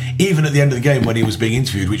frustration, even at the end of the game when he was being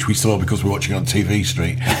interviewed, which we saw because we were watching on TV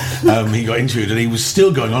Street, he got interviewed and he was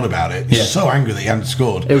still going on about it. He's so angry that he hadn't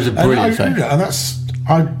scored. It was a brilliant save. And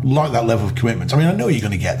I like that level of commitment. I mean, I know you're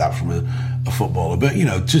going to get that from a footballer, but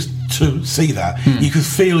just to see that, you could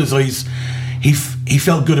feel as though he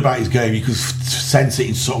felt good about his game. You could sense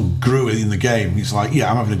it sort of grew in the game. He's like,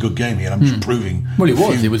 I'm having a good game here, and I'm just proving. Well,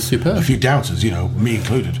 he was superb. A few doubters, me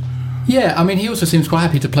included. Yeah, I mean, he also seems quite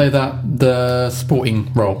happy to play the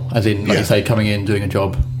sporting role, as in, like you say, coming in, doing a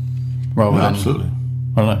job, rather than absolutely.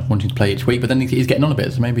 I don't know, wanting to play each week. But then he's getting on a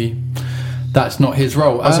bit, so maybe that's not his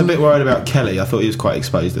role. I was a bit worried about Kelly. I thought he was quite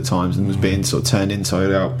exposed at times and was being sort of turned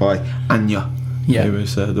inside out by Anya, who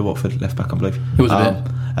was the Watford left back, I believe. It was a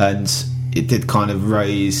bit, and it did kind of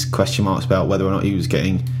raise question marks about whether or not he was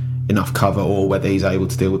getting enough cover, or whether he's able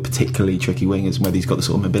to deal with particularly tricky wingers, and whether he's got the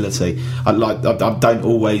sort of mobility. I don't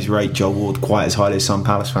always rate Joel Ward quite as highly as some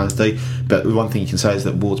Palace fans do, but one thing you can say is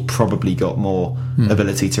that Ward's probably got more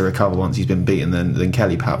ability to recover once he's been beaten than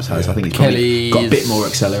Kelly perhaps has. I think he's probably got a bit more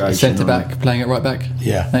acceleration. Centre back playing at right back.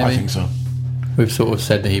 Yeah, maybe. I think so. We've sort of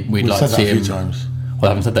said that we'd like to see him. A few times.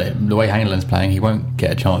 Well, I haven't said that. The way Hangland's playing, he won't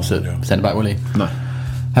get a chance at centre back, will he? No.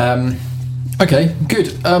 Okay, good.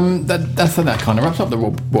 That kind of wraps up the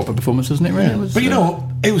Watford performance, doesn't it? Really? Yeah. But you know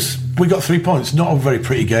what? We got 3 points. Not a very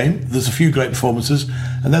pretty game. There's a few great performances,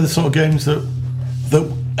 and they're the sort of games that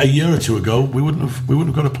a year or two ago we wouldn't have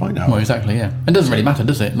got a point out. Well, exactly. Yeah, it doesn't really matter,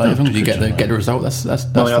 does it? Like, as long as you get the result, that's. I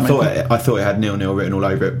thought it had 0-0 written all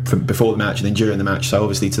over it from before the match and then during the match. So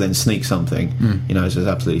obviously to then sneak something, it was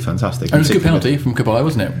absolutely fantastic. And it was a good penalty from Caballo,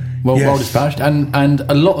 wasn't it? Well dispatched, and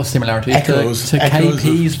a lot of similarities to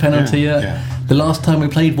KP's penalty. The last time we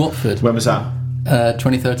played Watford. When was that?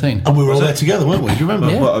 2013. And we were all there together, weren't we? Do you remember?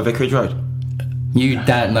 Yeah. What, at Vicarage Road? You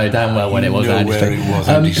don't know damn well when it was. It was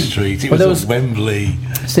Andy Street. It was at Wembley.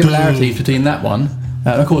 Similarities between that one.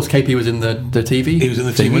 Of course, KP was in the TV. He was in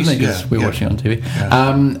the TV, wasn't he? Because we were watching on TV.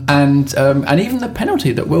 And even the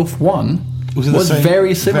penalty that Wilf won was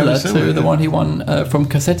very similar to the one he won from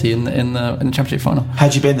Cassetti in the Championship final.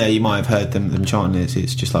 Had you been there, you might have heard them chanting,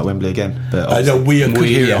 it's just like Wembley again. But I know we could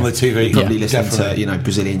hear it on the TV. Probably listening to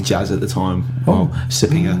Brazilian jazz at the time while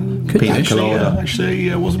sipping a pina colada. Actually,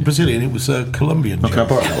 it wasn't Brazilian, it was Colombian. Okay, I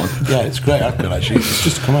borrow that one. Yeah, it's great. I could actually. It's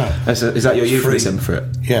just come out. Is that your euphemism for it?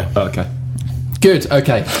 Yeah. Oh, okay. Good.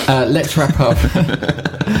 Okay. Let's wrap up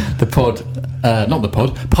the pod. Not the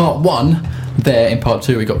pod. Part 1. There in part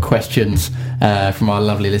 2, we got questions from our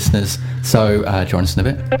lovely listeners. So join us in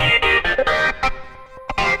a bit.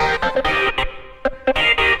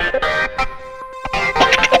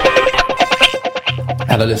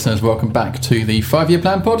 Hello, listeners. Welcome back to the 5-Year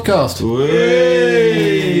Plan podcast.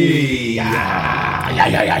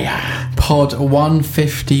 Pod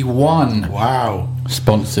 151. Wow.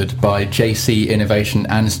 Sponsored by JC Innovation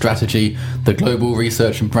and Strategy, the global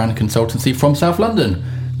research and brand consultancy from South London.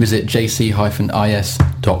 Visit jc-is.com.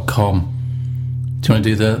 Do you want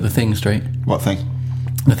to do the thing straight? What thing?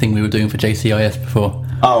 The thing we were doing for JCIS before.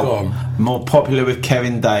 Oh, more popular with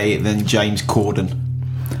Kevin Day than James Corden.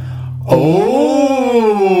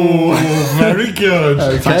 Oh, very good.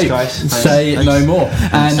 Okay, Thanks, guys. Say no more.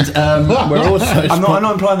 And we're also. I'm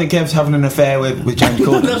not implying that Kev's having an affair with James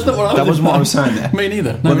Corden. That's not what I was That wasn't what I was saying there. Me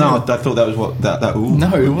neither. I thought that was what that. Ooh.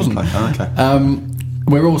 No, it wasn't. Okay.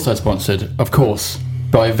 We're also sponsored, of course,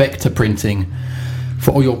 by Vector Printing.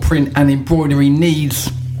 For all your print and embroidery needs,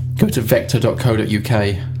 go to vector.co.uk,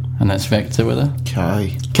 and that's Vector with a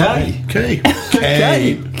K.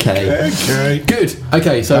 Good.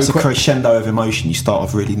 Okay, so that's a crescendo of emotion. You start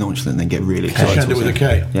off really nonchalant and then get really excited. Crescendo with a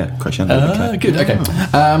K. Yeah, crescendo with a K. Good. Okay.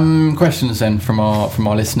 Questions then from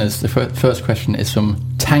our listeners. The first question is from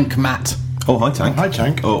Tank Matt. Oh, hi Tank. Hi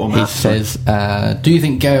Tank. Oh, He Matt. says, "Do you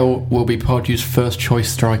think Gale will be Pardew's first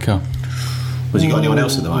choice striker?" Has he got anyone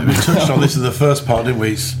else at the We moment? touched on this in the first part, didn't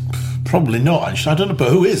we? It's probably not, actually. I don't know, but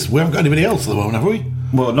who is? We haven't got anybody else at the moment, have we?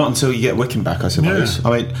 Well, not until you get Wickham back, I suppose. Yeah.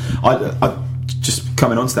 I mean, I just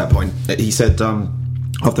coming on to that point, he said after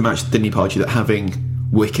the match, didn't he, Pardew, that having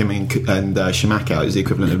Wickham and Schumacher out is the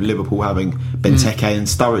equivalent of Liverpool having Benteke and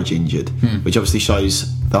Sturridge injured, which obviously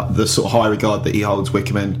shows that the sort of high regard that he holds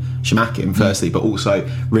Wickham and Schumacher in, firstly, but also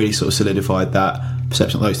really sort of solidified that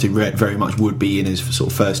perception that those two very much would be in his sort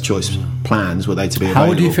of first choice plans were they to be available. How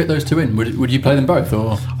would you fit those two in? Would you play them both,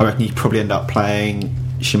 or? I reckon you'd probably end up playing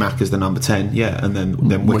Schumacher as the number 10, and then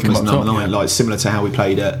Wickham as the number 9, like similar to how we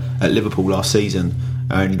played at Liverpool last season,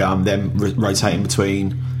 and then rotating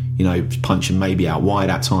between, punching maybe out wide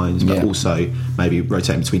at times, but also maybe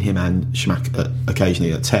rotating between him and Schumacher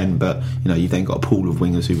occasionally at 10. But you've then got a pool of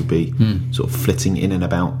wingers who would be sort of flitting in and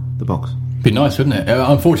about the box. Be nice, wouldn't it?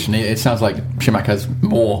 Unfortunately, it sounds like Schumacher has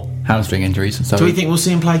more hamstring injuries. So do we think we'll see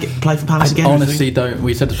him play for Palace again? Honestly, don't.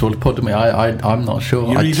 We said this all the pod, didn't we? I'm not sure.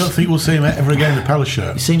 You really don't think we'll see him ever again in the Palace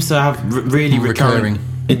shirt? He seems to have really recurring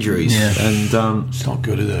injuries, and it's not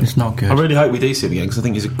good, is it? It's not good. I really hope we do see him again, because I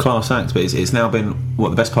think he's a class act, but it's now been the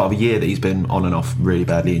best part of a year that he's been on and off really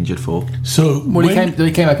badly injured for. So he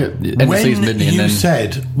came back at the end of the season, didn't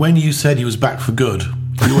he? When you said he was back for good,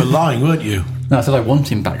 you were lying, weren't you? No, I said I want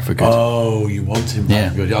him back for good. Oh, you want him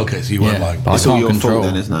back for good. Okay, so you weren't lying. But It's all your fault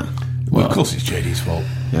then, isn't it? Well, of course it's JD's fault.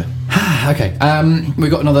 Yeah. Okay, we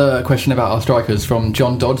got another question about our strikers from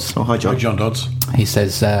John Dodds. Oh, hi John. Hi, John Dodds. He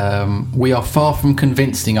says, we are far from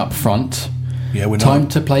convincing up front. Yeah, we're not. Time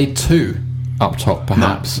to play 2 up top,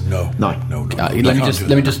 perhaps. No. Let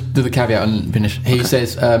me just do the caveat and finish. He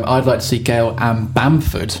says, I'd like to see Gale and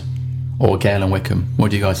Bamford, or Gale and Wickham.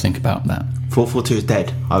 What do you guys think about that? 4-4-2 is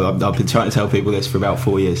dead. I've been trying to tell people this for about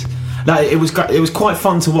 4 years. No, it was quite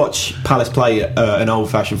fun to watch Palace play an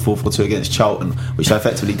old-fashioned 4-4-2 against Charlton, which they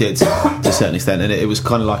effectively did to a certain extent, and it was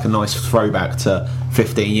kind of like a nice throwback to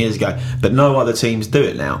 15 years ago. But no other teams do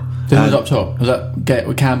it now. Who was up top? Was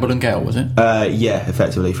that Campbell and Gale, was it? Yeah,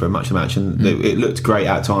 effectively for much of the match, and it looked great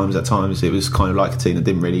at times. At times, it was kind of like a team that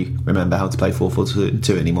didn't really remember how to play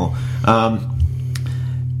 4-4-2 anymore.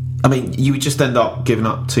 I mean, you would just end up giving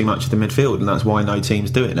up too much of the midfield, and that's why no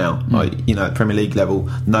teams do it now. Like, at Premier League level,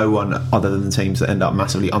 no one other than the teams that end up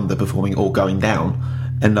massively underperforming or going down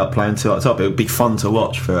end up playing 2 up top. It would be fun to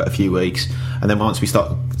watch for a few weeks, and then once we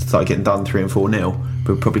start getting done 3 and 4-0,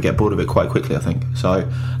 we'll probably get bored of it quite quickly, I think. So,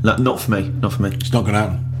 not for me. It's not going to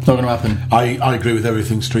happen. It's not going to happen. I agree with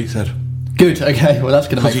everything Street said. Good. Okay. Well, that's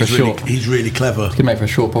going to make for a short. He's really clever. It's going to make for a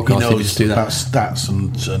short podcast. He if you knows just do that. about stats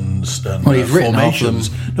and Well, he's written half of formations.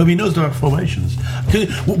 No, but he knows about formations.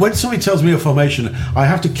 When somebody tells me a formation, I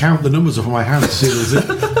have to count the numbers off my hand to see what's it.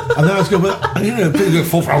 And then I just go, but you know, people go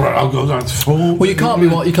 4. I'll go down to 4. Well, you can't be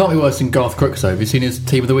worse than Garth Crooks though. Have you seen his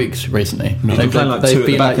team of the weeks recently? No. They've been like 2 at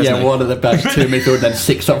the back, hasn't he? one at the back, 2 midfield, and then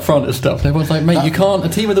 6 up front and stuff. Everyone's like, mate, you can't. A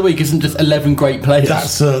team of the week isn't just 11 great players.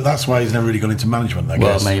 That's why he's never really gone into management, I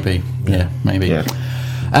guess. Well, maybe. Yeah, maybe. Yeah.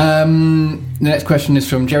 The next question is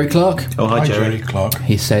from Jerry Clark. Oh, hi, Jerry Clark.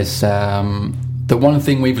 He says, the one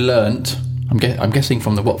thing we've learnt, I'm guessing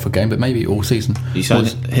from the Watford game, but maybe all season. You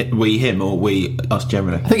saying we him or we us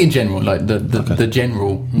generally? I think in general, like the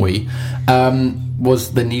general we,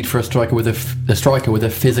 was the need for a striker with a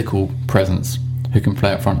physical presence who can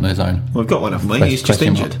play up front on his own. We've got one of them. He's just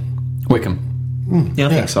injured. Wickham. Yeah, I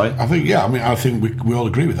think so. I think we all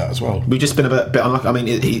agree with that as well. We've just been a bit unlucky. I mean,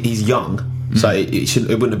 he's young, so it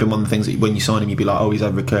wouldn't have been one of the things that when you sign him, you'd be like, oh, he's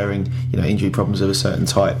had recurring, injury problems of a certain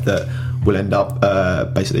type that will end up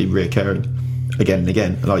basically reoccurring again and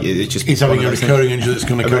again. Like it's just he's having a recurring injury that's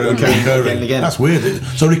going to carry on recurring again and again. That's weird.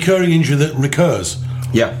 So recurring injury that recurs.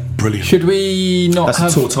 Yeah, brilliant. Should we not That's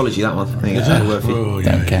have tautology? That one. I think it's Oh,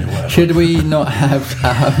 don't care. Should we not have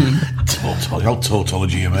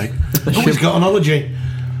tautology, you mate? Oh, he's got an ology.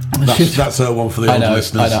 That's one for the old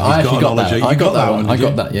listeners. I know. I actually got that. I got that one. I got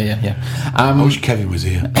you? that. Yeah. I wish Kevin was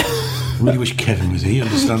here. I really wish Kevin was here. He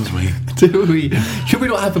understands me. Should we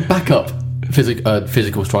not have a backup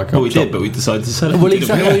physical striker? Well, we did, but we decided to sell it. Well,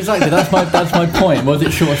 exactly. That's my point. Was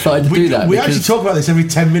it short-sighted to do that? We actually talk about this every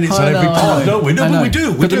 10 minutes on every pod, don't we? No, but we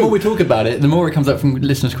do. But the more we talk about it, the more it comes up from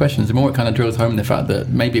listeners' questions, the more it kind of drills home the fact that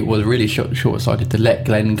maybe it was really short-sighted to let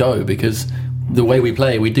Glenn go, because the way we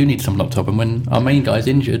play, we do need someone up top, and when our main guy's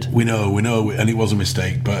injured, we know, and it was a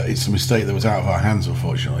mistake, but it's a mistake that was out of our hands,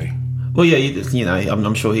 unfortunately. Well, yeah,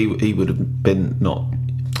 I'm sure he would have been not.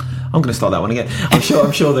 I'm going to start that one again. I'm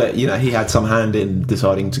sure that he had some hand in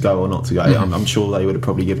deciding to go or not to go. Mm-hmm. I'm sure they would have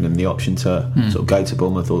probably given him the option to sort of go to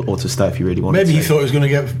Bournemouth or to stay if he really wanted. Maybe to. he thought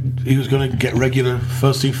he was going to get regular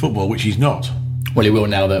first team football, which he's not. Well, he will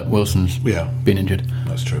now that Wilson's been injured.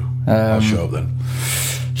 That's true. I'll show up then.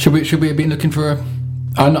 Should we have been looking for a?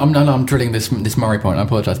 I'm drilling this Murray point. I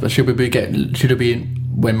apologise, but should it be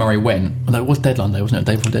when Murray went? Although it was deadline day, wasn't it?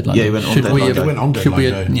 Day before deadline. Yeah, he went on deadline day. He went on deadline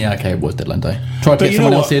day. Yeah, okay, it was deadline day. Try to get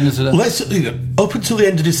someone else in. Up until the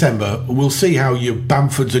end of December, we'll see how your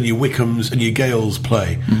Bamfords and your Wickhams and your Gales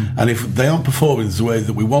play, and if they aren't performing the way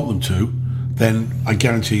that we want them to, then I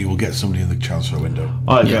guarantee you will get somebody in the transfer window.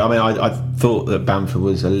 I agree. Yeah. I mean, I thought that Bamford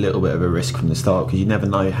was a little bit of a risk from the start, because you never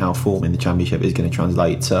know how form in the Championship is going to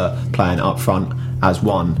translate to playing up front as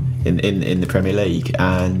one in the Premier League,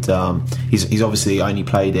 and he's obviously only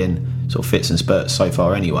played in sort of fits and spurts so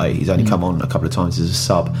far anyway. He's only come on a couple of times as a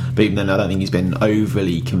sub, but even then I don't think he's been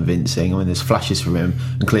overly convincing. I mean, there's flashes from him,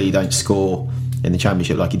 and clearly you don't score in the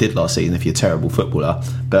Championship like he did last season if you're a terrible footballer,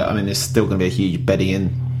 but I mean, there's still going to be a huge bedding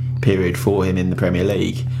in period for him in the Premier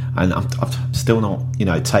League, and I'm still not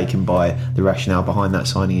taken by the rationale behind that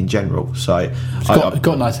signing in general. So he's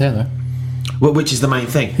got nice hair though. Well, which is the main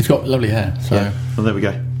thing. He's got lovely hair. So well, there we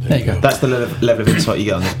go. There you go. That's the level of insight you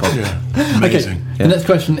get on this podcast. Amazing. Okay. The next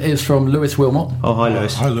question is from Lewis Wilmot. Oh, hi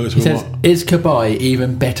Lewis. Hi Lewis. He says, "Is Cabaye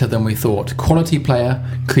even better than we thought? Quality player,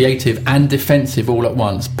 creative and defensive all at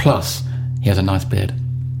once. Plus, he has a nice beard."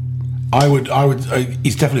 I would.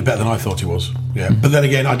 He's definitely better than I thought he was. Yeah, but then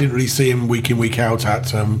again, I didn't really see him week in, week out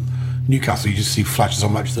at Newcastle. You just see flashes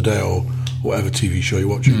on Match of the Day or whatever TV show you're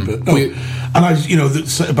watching. But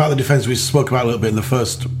about the defence, we spoke about a little bit in the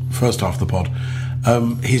first half of the pod.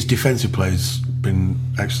 His defensive play's been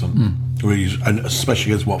excellent, really, and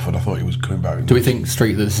especially against Watford. I thought he was coming back. Do we think,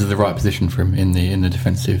 Street, that this is the right position for him in the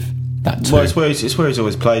defensive? Well, it's where he's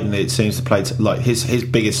always played, and it seems to play like his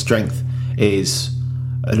biggest strength is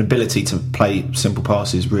an ability to play simple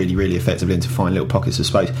passes really, really effectively and to find little pockets of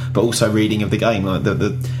space, but also reading of the game. Like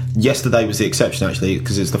yesterday was the exception, actually,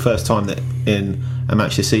 because it's the first time that in a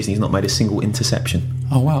match this season he's not made a single interception.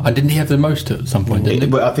 Oh wow! And didn't he have the most at some point? Didn't he?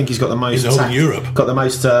 Well, I think he's got the most in Europe. Got the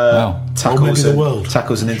most tackles in the world.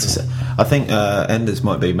 Tackles and interceptions. I think Enders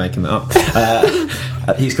might be making that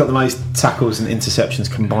up. He's got the most tackles and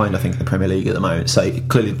interceptions combined, I think, in the Premier League at the moment. So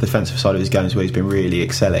clearly, the defensive side of his game is where he's been really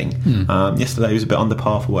excelling. Yesterday he was a bit under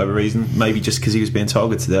par for whatever reason, maybe just because he was being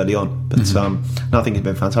targeted early on. But no, I think he's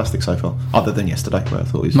been fantastic so far. Other than yesterday, where I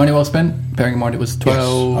thought he was money well spent. Bearing in mind it was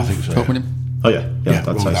 12. Yes, I think so, 12 million. Oh yeah,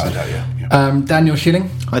 I'd say so. Daniel Schilling.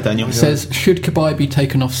 Hi Daniel. Says, should Cabaye be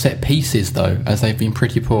taken off set pieces though, as they've been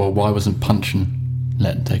pretty poor? Why wasn't Punch and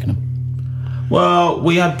Let taken them? Well,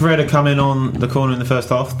 we had Breda come in on the corner in the first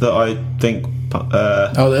half that I think.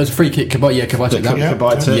 There was a free kick. Kabay took that.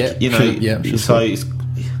 Kabay took. Yeah, you know, so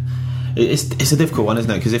it's a difficult one, isn't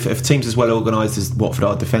it? Because if teams as well organised as Watford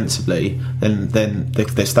are defensively, then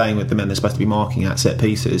they're staying with the men they're supposed to be marking at set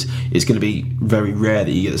pieces. It's going to be very rare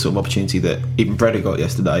that you get the sort of opportunity that even Breda got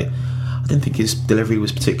yesterday. I didn't think his delivery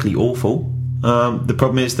was particularly awful. The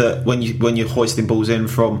problem is that when you're hoisting balls in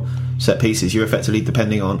from set pieces, you're effectively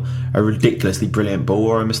depending on a ridiculously brilliant ball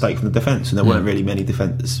or a mistake from the defence, and there weren't really many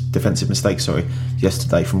defensive mistakes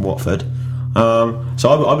yesterday from Watford. So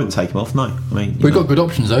I wouldn't take him off. No, I mean we've got good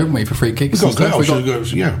options though, haven't we, for free kicks? We've got great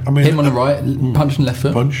options. Yeah, I mean him on the right, punch and left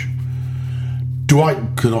foot. Punch. Dwight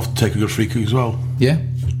can often take a good free kick as well. Yeah.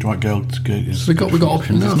 Dwight Gale is. We've got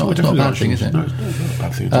options. It's not a bad thing, is it? No, it's not a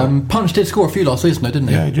bad thing at all. Punch did score a few last season, though, didn't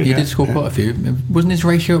he? Yeah, he did. Score quite a few. Wasn't his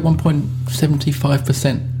ratio at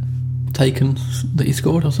 1.75% taken that he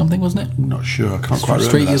scored or something? Wasn't it? I'm not sure. I can't quite remember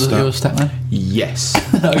Street, that you're a stat man. Yes.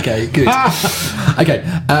 Okay, good. Okay,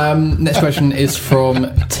 next question is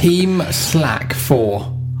from Team Slack 4.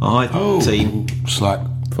 Team Slack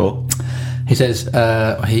 4. He says,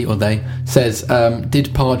 he or they says, did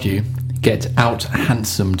Pardew get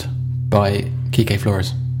out-handsomed by Kike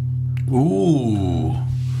Flores? Ooh.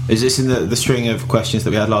 Is this in the string of questions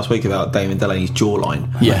that we had last week about Damon Delaney's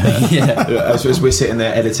jawline? Yeah. As we're sitting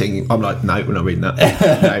there editing, I'm like, no, we're not reading that.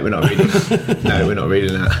 No, we're not reading. No, we're not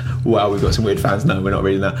reading that. Wow, we've got some weird fans. No, we're not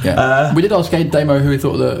reading that. Yeah. We did ask Damo who he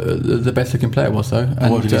thought the best looking player was, though.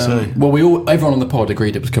 And, what did he say? Well, everyone on the pod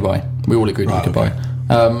agreed it was Kabay. We all agreed it was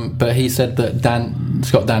Kabay. But he said that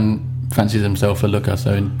Scott Dan fancies himself a looker,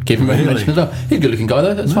 so give him a mention as well. He's a good looking guy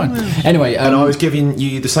though, that's fine. Anyway, and I was giving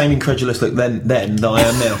you the same incredulous look then that I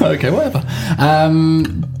am now. Okay, whatever.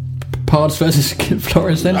 Pards versus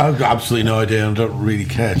Flores then? I've got absolutely no idea and don't really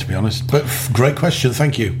care, to be honest, but great question,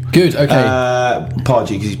 thank you. Good, okay. Pardew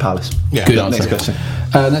because he's Palace. Yeah, good answer. Next question.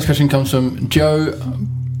 Next question comes from Joe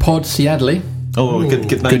Podsiadley. Oh,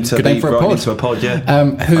 good name to be brought into a pod, yeah.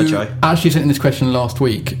 Who actually sent in this question last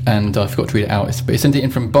week, and I forgot to read it out. But he sent it in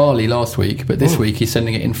from Bali last week, but this week he's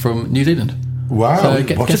sending it in from New Zealand. Wow, so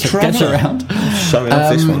gets around. Showing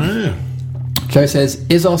off this one. Yeah. Joe says,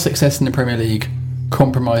 is our success in the Premier League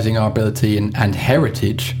compromising our ability and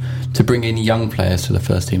heritage to bring in young players to the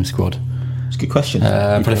first team squad? It's a good question.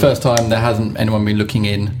 For the first time, there hasn't anyone been looking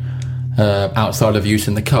in outside of use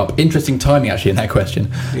in the cup. Interesting timing actually in that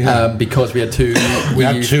question, because we had two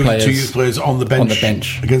youth players on the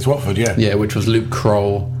bench against Watford. Yeah, which was Luke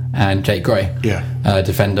Kroll and Jake Gray.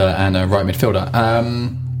 Defender and a right midfielder.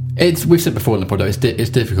 We've said before in the pod, it's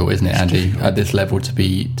difficult, isn't it, Andy, at this level to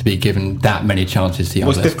be given that many chances to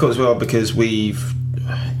young players. It's difficult as well because we've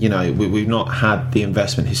not had the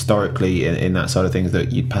investment historically in that side of things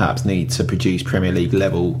that you'd perhaps need to produce Premier League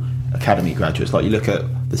level academy graduates. Like you look at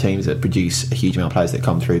the teams that produce a huge amount of players that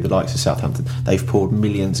come through, the likes of Southampton, they've poured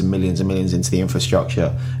millions and millions and millions into the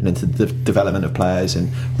infrastructure and into the development of players and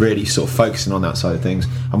really sort of focusing on that side of things,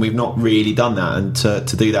 and we've not really done that, and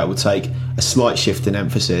to do that would take a slight shift in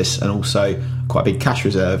emphasis and also quite a big cash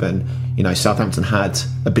reserve. And Southampton had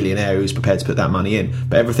a billionaire who was prepared to put that money in,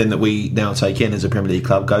 but everything that we now take in as a Premier League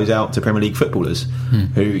club goes out to Premier League footballers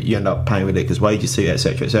who you end up paying ridiculous wages to,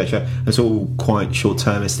 etc, etc. It's all quite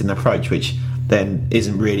short-termist in approach, which then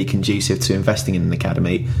isn't really conducive to investing in an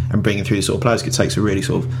academy and bringing through the sort of players. It takes a really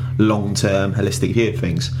sort of long-term holistic view of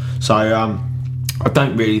things. So I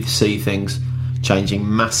don't really see things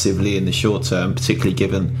changing massively in the short term, particularly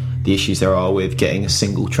given the issues there are with getting a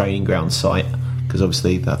single training ground site, because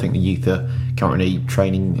obviously I think the youth are currently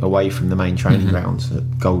training away from the main training grounds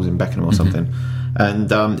at Goals in Beckenham or something, and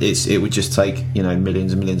it would just take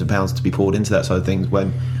millions and millions of pounds to be poured into that side of things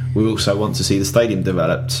when we also want to see the stadium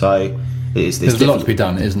developed. So there's a lot to be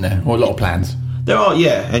done, isn't there? Or a lot of plans. There are,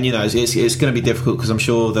 yeah, and it's going to be difficult because I'm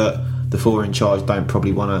sure that the four in charge don't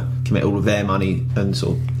probably want to commit all of their money and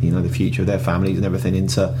sort of the future of their families and everything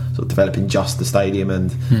into sort of developing just the stadium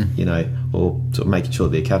and or sort of making sure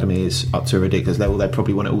the academy is up to a ridiculous level. They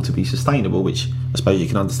probably want it all to be sustainable, which I suppose you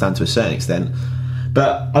can understand to a certain extent.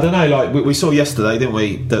 But I don't know, like we saw yesterday, didn't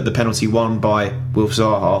we, that the penalty won by Wilf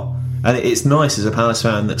Zaha, and it's nice as a Palace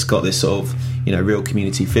fan that's got this sort of real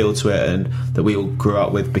community feel to it, and that we all grew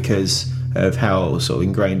up with because of how sort of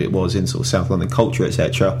ingrained it was in sort of South London culture,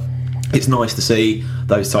 etc. It's nice to see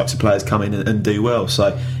those types of players come in and do well.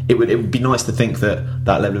 So it would be nice to think that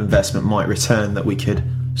level of investment might return, that we could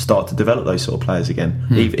start to develop those sort of players again,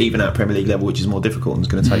 even at Premier League level, which is more difficult and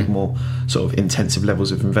is going to take more sort of intensive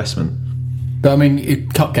levels of investment. But I mean,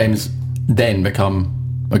 cup games then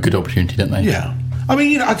become a good opportunity, don't they? Yeah. I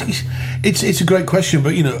mean, I think it's a great question,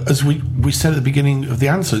 but as we said at the beginning of the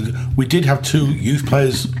answer, we did have 2 youth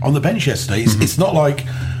players on the bench yesterday. It's not like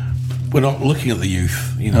we're not looking at the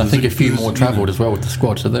youth. And I think a few more travelled as well with the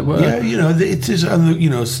squad, so they were. Yeah, it is,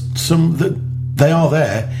 and some that they are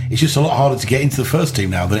there. It's just a lot harder to get into the first team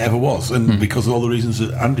now than it ever was, and because of all the reasons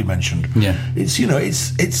that Andy mentioned. Yeah, it's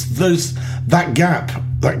that gap.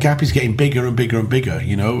 That gap is getting bigger and bigger and bigger,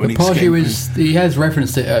 And Pardew he has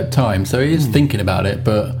referenced it at times, so he is thinking about it.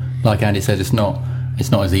 But like Andy said, it's not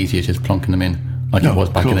as easy as just plonking them in like it was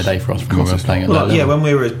back in the day for us when we were playing at that level. Yeah, when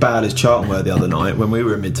we were as bad as Charlton were the other night, when we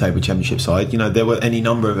were a mid-table championship side, there were any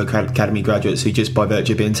number of academy graduates who just by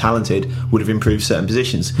virtue of being talented would have improved certain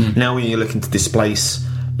positions. Now when you're looking to displace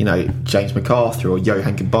James MacArthur or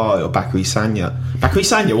Johan Kabay or Bakary Sagna. Bakary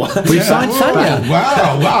Sagna, what? We signed Sagna.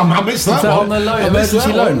 Wow, I missed that one. On the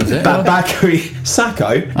emergency loan, was it? Bakary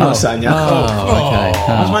Sacco, not Sagna. Okay.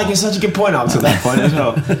 I was making such a good point up to that point as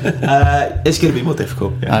well. It's going to be more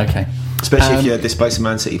difficult. Yeah. Okay. Especially if you're displacing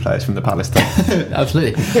Man City players from the Palace team.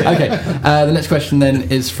 Absolutely. Okay. The next question then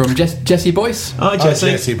is from Jesse Boyce. Hi, Jesse.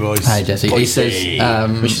 Jesse Boyce. Hi, Jesse. He says...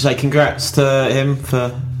 we should say congrats to him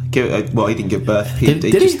for... he didn't give birth. Did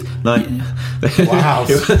he? No. Wow.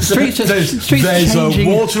 Streets There's changing.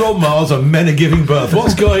 a water on Mars and men are giving birth.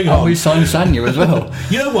 What's going on? We signed Sagna as well.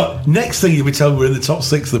 You know what? Next thing you'll be telling me we're in the top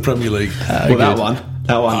 6 of the Premier League. That one.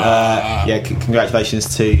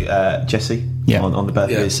 Congratulations to Jesse on the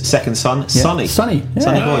birth of his second son, Sonny. Sonny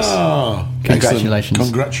Boyce. Congratulations. Excellent.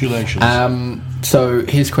 Congratulations. So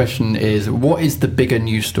his question is, what is the bigger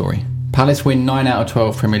news story? Palace win 9 out of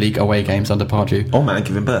 12 Premier League away games under Pardew. Or man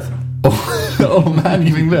giving birth.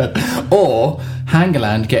 Or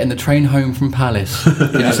Hangeland getting the train home from Palace.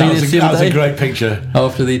 Did you see this the other day? That's a great picture.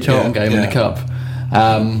 After the Charlton game in the Cup.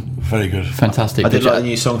 Very good. Fantastic. I did like the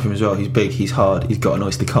new song from him as well. He's big, he's hard, he's got an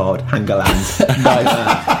Oyster card. Hangeland. Nice.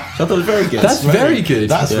 I thought it was very good. That's very good.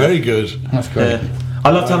 That's very good. That's great. I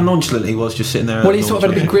loved how nonchalant he was just sitting there. Well, he sort of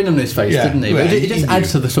had a big grin on his face, didn't he? But it just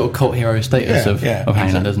adds to the sort of cult hero status of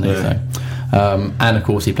Hangeland, doesn't it? So, and of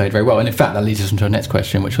course, he played very well. And in fact, that leads us into our next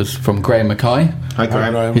question, which was from Graham Mackay. Hi,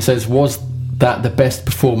 Graham. He says, was that the best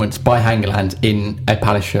performance by Hangeland in a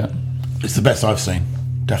Palace shirt? It's the best I've seen.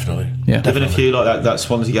 Definitely. Yeah. Even a few like that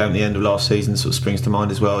Swansea game at the end of last season sort of springs to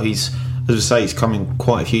mind as well. He's, as I say, he's come in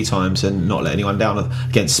quite a few times and not let anyone down.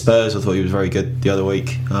 Against Spurs, I thought he was very good the other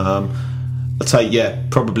week. I'd say,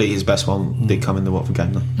 probably his best one did come in the Watford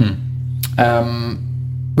game, though.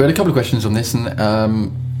 We had a couple of questions on this,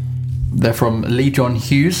 and they're from Lee John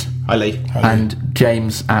Hughes. Hi, Lee. And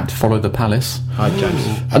James at Follow the Palace. Hi, James.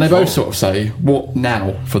 And they both sort of say, what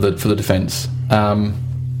now for the defence?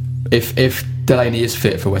 If Delaney is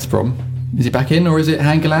fit for West Brom, is he back in, or is it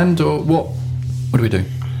Hangeland, or what? What do we do?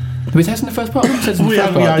 Did we test in the first part? I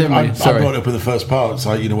brought it up in the first part.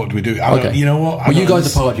 So what do we do? You know what? Well, you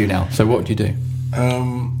guys are Pardew now. So what do you do?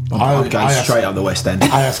 I'm going straight up the West End.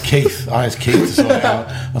 I asked Keith to sort it out.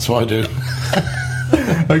 That's what I do.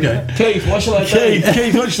 Okay. Keith, what shall I do?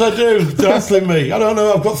 Keith, what should I do? They're hassling me. I don't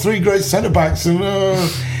know. I've got 3 great centre backs, and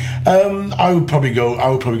I would probably go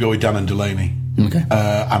with Dan and Delaney. Okay.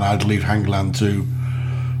 And I'd leave Hangeland to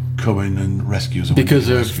come in and rescue us. Because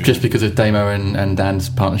of Damo and Dan's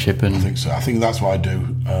partnership, and I think so. I think that's what I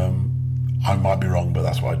do. I might be wrong, but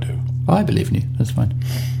that's what I do. I believe in you. That's fine.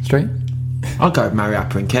 Straight. I'll go with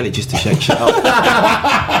Mariappa and Kelly just to shake shit up.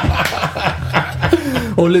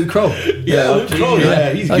 Or Luke Kroll. Luke Kroll.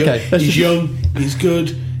 Yeah, he's good. Okay, he's young. He's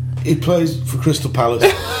good. He plays for Crystal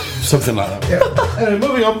Palace. Something like that. Yeah.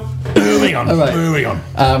 Moving on. All right. Moving on.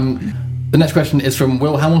 The next question is from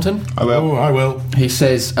Will Hamilton. I will. He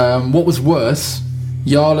says, what was worse,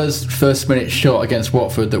 Yarla's first-minute shot against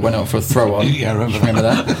Watford that went out for a throw-on? Yeah, I remember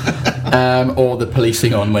that? Or the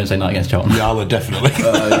policing on Wednesday night against Charlton? Yarla, definitely.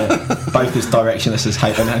 Both as directionless as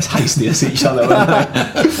hasty as each other, weren't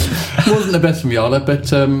they? It wasn't the best from Yarla, but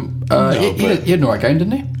he had an alright game,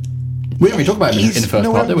 didn't he? We didn't really talk about him in the first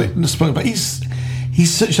part, did we? But he's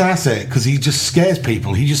such an asset because he just scares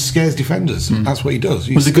people. He just scares defenders. That's what he does.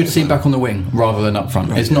 Was it good to see him back on the wing rather than up front?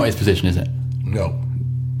 Right, it's not his position, is it? No,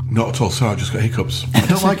 not at all. Sorry, I just got hiccups. I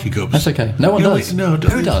don't like hiccups. That's okay. No one does. No,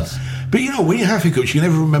 who does? But when you have hiccups, you can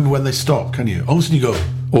never remember when they stop, can you? All of a sudden you go,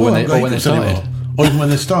 or when they started. Anymore. Or even when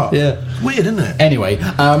they start. Yeah. It's weird, isn't it? Anyway,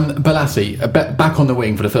 Balassi, back on the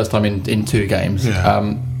wing for the first time in 2 games,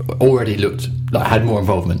 already looked like had more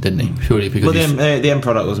involvement, didn't he? Surely because the end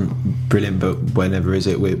product wasn't brilliant, but whenever is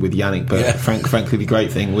it with Yannick? But frankly, the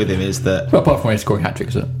great thing with him is that apart from his scoring hat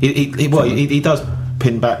tricks, he does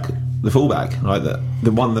pin back the fullback. Like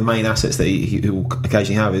the one of the main assets that he will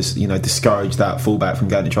occasionally have is, you know, discourage that fullback from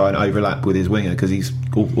going to try and overlap with his winger, because he's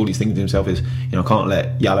all he's thinking to himself is, you know, I can't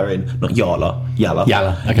let Yala in, not Yala.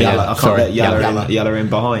 Okay, Yala. I can't let Yala in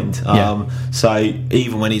behind. So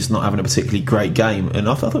even when he's not having a particularly great game, and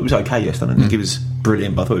I thought it was okay yesterday. I didn't think it was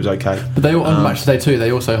brilliant, but I thought it was okay. But they on match today too.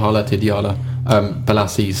 They also highlighted Yala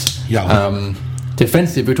Balassi's.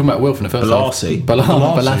 Defensive, we were talking about Wilf in the first half.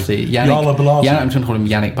 Balassi. Yala Balassi. I'm just going to call him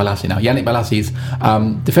Yannick Balassi now. Yannick Balassi's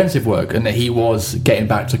defensive work, and that he was getting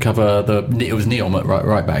back to cover it was Neom at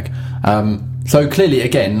right back. So clearly,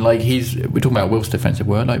 again, like we're talking about Wilf's defensive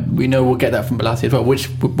work. Like we know we'll get that from Balassi as well. Which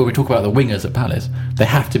when we talk about the wingers at Palace, they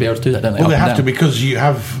have to be able to do that, don't they? Well, they have to, because you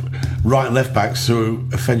have right and left backs who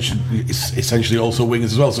essentially also wingers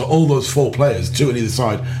as well. So all those 4 players, 2 on either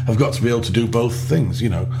side, have got to be able to do both things. You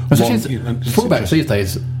know, fullbacks these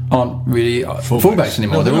days aren't really fullbacks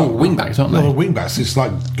anymore. No, they're all wing backs, aren't they? No, they're wing backs. It's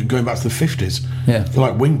like going back to the 50s. Yeah, they're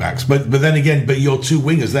like wing backs. But then again, your 2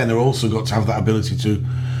 wingers then are also got to have that ability to,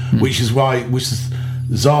 which is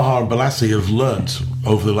Zaha and Balassi have learnt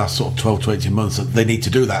over the last sort of 12 to 18 months that they need to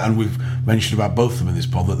do that, and we've mentioned about both of them in this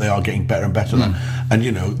pod that they are getting better and better at that. And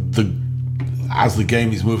you know, as the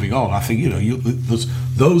game is moving on, I think, you know,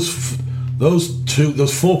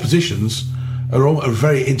 those 4 positions are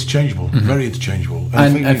very interchangeable, very interchangeable.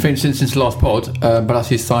 And for instance, since the last pod,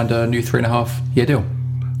 Balassi's signed a new 3.5-year deal,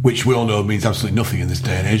 which we all know means absolutely nothing in this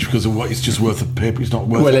day and age, because of what it's just worth of paper. It's not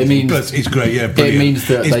worth. Well, it means it's great. Yeah, brilliant. It means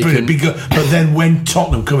that it's they brilliant. can. But then when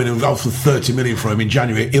Tottenham come in and offer 30 million for him in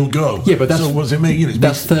January, he'll go. Yeah, but so what does it mean? You know,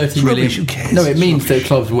 that's 30 million. Who cares? No, it means that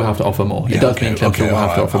clubs will have to offer more. It does mean clubs will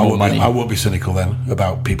have to offer more money. I won't be cynical then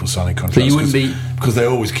about people signing contracts. So you wouldn't be, because they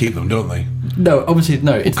always keep them, don't they? No, obviously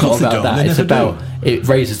no. It's not about that. It's about it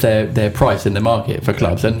raises their price in the market for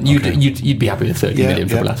clubs, and you'd be happy with 30 million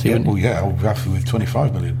for Balassi, wouldn't you? Well, yeah, I'll be happy with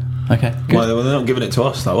 25 million. Okay, good. Well, they're not giving it to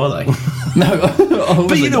us, though, are they? No,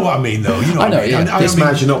 but you know what I mean, though. You know, I know. Yeah. This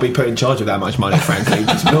man should not be put in charge of that much money, frankly.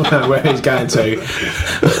 Just don't know where he's going to.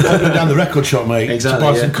 Open down the record shop, mate. Exactly.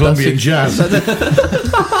 To buy some Colombian jazz.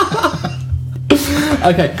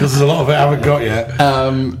 Okay, because there's a lot of it I haven't got yet.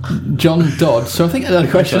 John Dodd. So I think I had a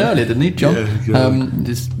question earlier, didn't he, John? Yeah,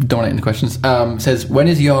 just dominating the questions. Says, when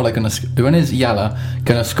is Yala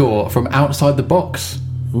gonna score from outside the box?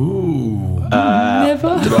 Ooh.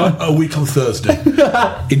 Never. A week on Thursday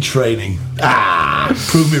in training.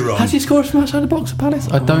 Prove me wrong. Has he scored from outside the box at Palace?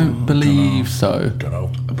 I don't believe so. Don't know.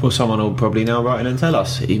 Well, someone will probably now write in and tell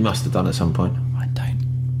us. He must have done at some point. I don't.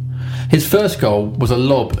 His first goal was a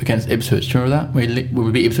lob against Ipswich. Do you remember that?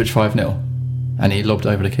 We beat Ipswich 5-0, and he lobbed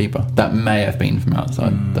over the keeper. That may have been from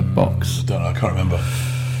outside the box. Don't know. I can't remember.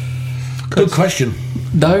 Good question.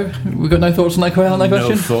 No, we've got no thoughts on that question.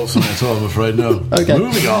 No thoughts on it at all, I'm afraid. No. Okay.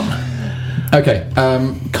 Moving on. Okay.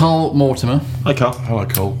 Carl Mortimer. Hi, Carl. Hello,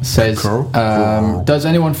 Carl. Says, does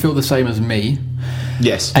anyone feel the same as me?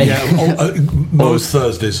 Yes. Most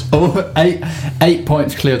Thursdays. 8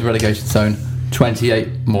 points clear of the relegation zone.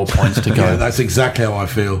 28 more points to go. Yeah, that's exactly how I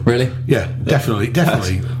feel. Really? Yeah, definitely.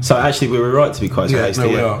 So actually, we were right to be quite so hasty.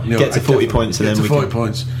 We are. Get to 40 points and then we 40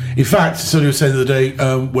 points. In fact, somebody was saying the other day,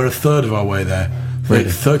 we're a third of our way there. Really?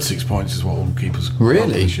 36 points is what will keep us.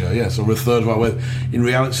 Really? This year. Yeah, so we're a third of our way in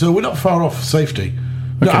reality. So we're not far off safety.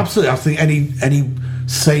 No, absolutely. I think any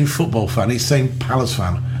sane football fan, any sane Palace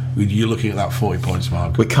fan, you're looking at that 40 points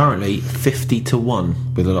mark. We're currently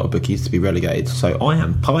 50-1 with a lot of bookies to be relegated. So I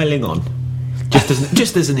am piling on.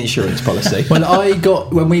 Just as an insurance policy.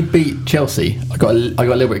 When we beat Chelsea, I got a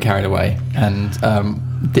little bit carried away and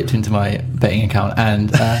dipped into my betting account, and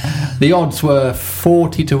the odds were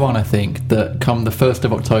 40-1, I think, that come the 1st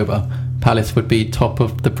of October, Palace would be top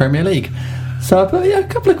of the Premier League. So I put a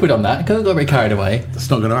couple of quid on that because I got a bit carried away. That's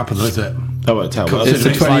not going to happen, though, is it? I won't tell. It's the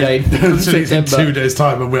 28th. It's in 2 days'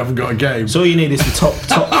 time and we haven't got a game. So all you need is the top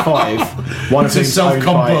 5. One of whom's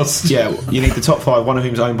self-combust. You need the top 5. One of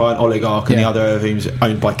whom's owned by an oligarch, and the other of whom's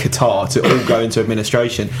owned by Qatar, to all go into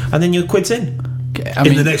administration, and then your quid's in.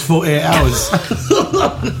 In the next 48 hours.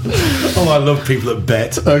 I love people that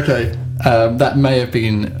bet. Okay. That may have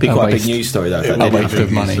been quite a big news story, though. A waste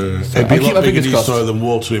of money. It'd be a lot bigger news story than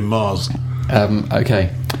water in Mars. Okay.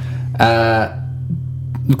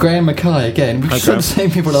 Graham Mackay again. We've got the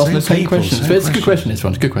same people asking the same questions. But it's a good question. This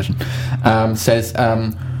one's a good question. Says,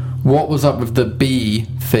 what was up with the bee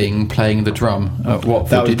thing playing the drum at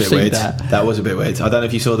Watford? That was a bit weird. That was a bit weird. I don't know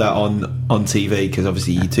if you saw that on TV, because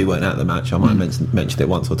obviously you two weren't at the match. I might have mentioned it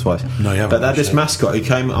once or twice. No, you haven't. But this mascot who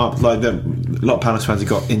came up, like a lot of Palace fans had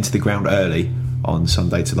got into the ground early, on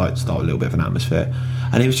Sunday to like start a little bit of an atmosphere.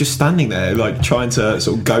 And he was just standing there, like trying to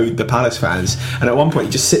sort of goad the Palace fans. And at one point,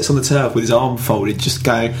 he just sits on the turf with his arm folded, just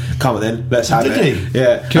going, "Come on, then, let's have it." Did he?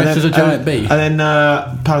 Yeah. Dressed as a giant bee. And then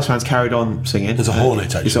Palace fans carried on singing. There's a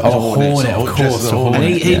hornet, actually. It's a hornet. Of course. And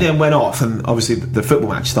he then went off, and obviously the football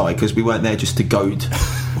match started because we weren't there just to goad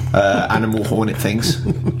animal hornet things,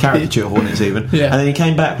 caricature hornets even. Yeah. And then he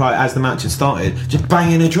came back like as the match had started, just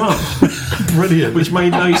banging a drum, Brilliant. which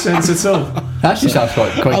made no sense at all. That actually sounds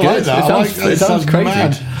quite I good. like that. It sounds crazy.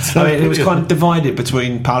 mad. I mean, it was kind of divided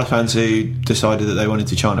between Palace fans who decided that they wanted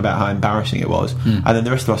to chant about how embarrassing it was, and then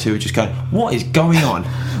the rest of us who were just going, "What is going on?"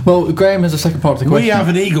 Well, Graham has a second part of the question. We have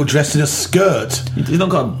an eagle dressed in a skirt. He's not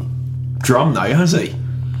got a drum though, has he?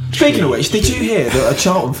 Speaking of which, did you hear that a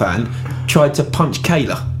Charlton fan tried to punch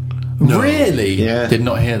Kayla? No. Really? Yeah. Did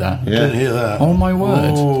not hear that. Yeah. Didn't hear that. Oh my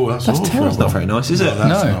word. Oh, that's awful. terrible. That's not very nice, is it? No,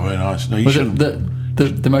 that's No. not very nice. No, you Was shouldn't.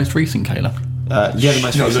 it the most recent Kayla? Yeah, the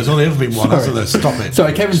most No, there's only ever been one, hasn't there? Stop it.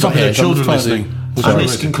 Sorry, Kevin's Stop not here, it. so I'm Children trying to- listening. And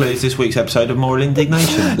this concludes this week's episode of Moral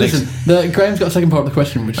Indignation. Listen, Graham's got a second part of the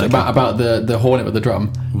question, which is about the hornet with the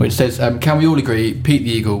drum, which says, "Can we all agree Pete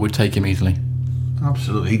the Eagle would take him easily?"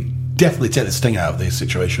 Absolutely. He'd definitely take the sting out of this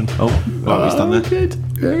situation. Oh, right, he's done that. Good.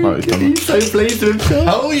 Very Right, good. He's so pleased with himself.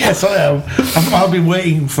 Oh, yes, I am. I've been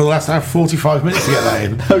waiting for the last 45 minutes to get that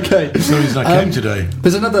in. Okay. That's the reason I came today.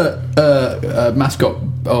 There's another mascot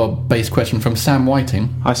or based question from Sam Whiting.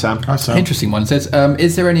 Hi, Sam. Hi, Sam. Interesting one. It says,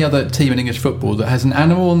 is there any other team in English football that has an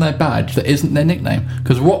animal on their badge that isn't their nickname?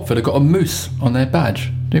 Because Watford have got a moose on their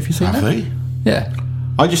badge. Have you seen Have that? they? Yeah.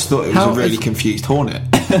 I just thought it was How a really is- confused hornet.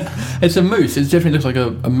 It's a moose. It definitely looks like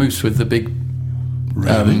a moose with the big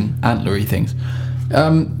Really? antlery things.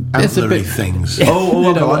 It's a Antlery bit... things. I got one.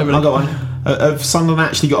 whatever. I got one. Have Sunderland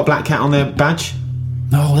actually got a black cat on their badge?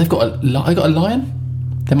 No, they've got a lion?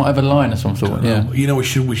 They might have a lion of some sort, yeah. You know, we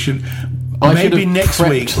should I should maybe have next prepped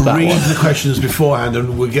week that read one. the questions beforehand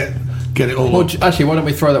and we'll get it all. Well, up. actually, why don't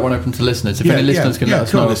we throw that one open to listeners? If any listeners can let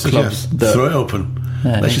us come on, know of listeners, clubs that... throw it open.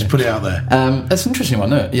 Yeah, Let's yeah. just put it out there. That's an interesting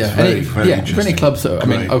one, isn't it? Yeah, Very, very for any interesting. clubs that, I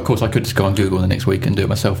mean, Great. of course, I could just go on Google the next week and do it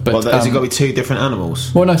myself. But Well, has it got to be two different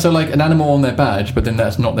animals? well, no, so like an animal on their badge, but then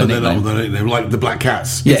that's not their But they're nickname. not their nickname, like the Black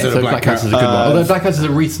Cats. Yeah, Is there so a Black Cats is a good one. Although Black Cats is a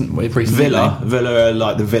recent Villa. nickname. Villa are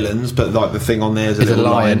like the villains, but like the thing on there is a Is a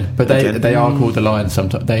little lion, but they Again. are called the Lions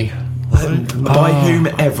sometimes. By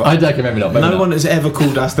whomever. I don't remember not. maybe No not. one has ever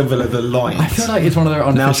called Aston Villa the Lions. I feel like it's one of their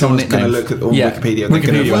unofficial Now someone's nicknames. going to look at on Wikipedia. They're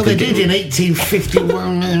gonna- Well, they did in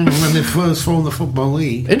 1851 when they first formed the Football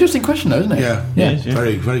League. Interesting question, though, isn't it? Yeah, yeah.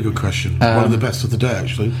 Very, very good question. One of the best of the day,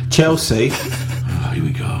 actually. Chelsea, Oh, here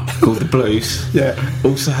we go. called the Blues,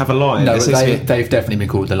 also have a lion. No, This but is- they've definitely been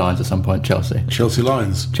called the Lions at some point. Chelsea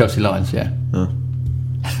Lions. Lions, yeah.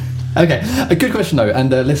 Okay, a good question though, and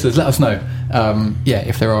listeners, let us know.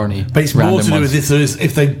 If there are any. But it's more random to do ones. with this. There is,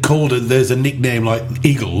 if they called it, there's a nickname like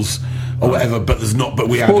Eagles or whatever, but there's not. But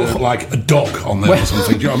we had Well, like a dog on there or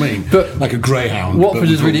something. Do you know what I mean? But like a greyhound. Watford but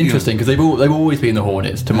is really you know, interesting because they've always been the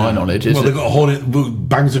Hornets, to my knowledge. Well, they've got a hornet who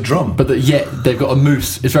bangs a drum. But yet they've got a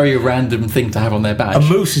moose. It's very a random thing to have on their badge. A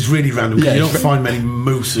moose is really random. Yeah, You don't it's find many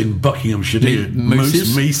moose in Buckinghamshire, do you?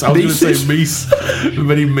 Mooses? Meese. I was going to say meese.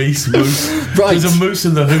 Many moose. Right. There's a moose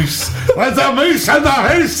in the hoose. There's a moose in the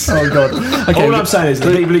hoose. Oh god. Okay, All I'm saying is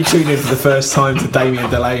the people who tune in for the first time to Damien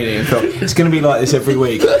Delaney and thought it's going to be like this every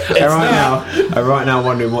week. They're right now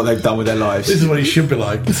wondering what they've done with their lives. This is what it should be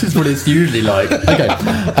like. this is what it's usually like. Okay.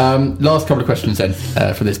 Last couple of questions then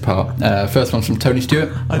for this part. First one's from Tony Stewart.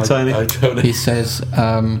 Hi, Tony. He says.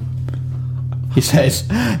 That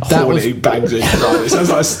Hornet was who bangs it. Right, it sounds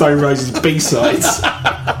like a Stone Roses B-sides.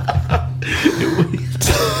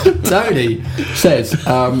 Tony says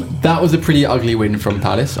that was a pretty ugly win from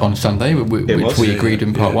Palace on Sunday, which was, we yeah, agreed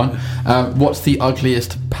in part one. What's the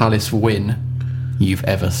ugliest Palace win you've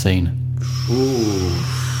ever seen?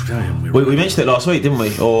 Damn, We mentioned it last week, didn't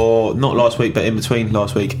we? Or not last week, but in between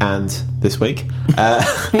last week and this week.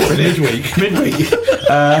 midweek. Midweek.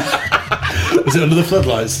 Was it under the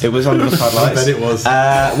floodlights? It was under the floodlights. I bet it was.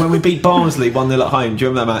 When we beat Barnsley 1-0 at home. Do you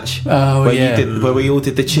remember that match? Oh, where yeah. where we all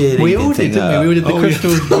did the cheerleading We all did, thing, didn't we? We all did the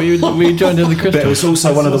crystals. We joined in the crystals. But it was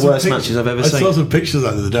also one of the saw some worst matches I've ever I saw seen. some pictures of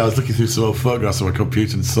that the other day. I was looking through some old photographs on my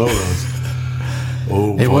computer and saw those.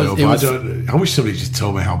 Oh, It boy, was- oh, it boy. was- I wish somebody just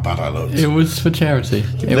told me how bad I looked. It was for charity.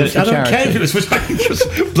 It was for I don't charity. care if it was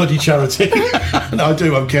for bloody charity. No, I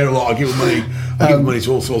do. I care a lot. I give money. I give money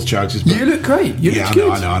to all sorts of charities. But You look great. You Yeah, looked good.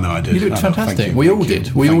 I know, I did. You looked I know, thank fantastic. you, We thank all you,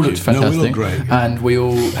 did. We thank all you. looked No, we fantastic. looked great. And we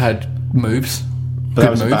all had moves. But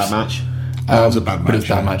that was a moves. bad match. That was a bad match. But it was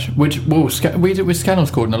a bad match. Which Scannell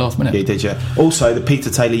scored in the last minute. Yeah, he did, yeah. Also, the Peter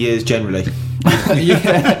Taylor years generally.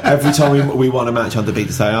 Every time we won a match under beat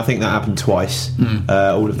the stadium, I think that happened twice.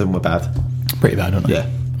 All of them were bad. Pretty bad, aren't they? Yeah.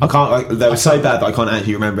 I can't. They were so bad that I can't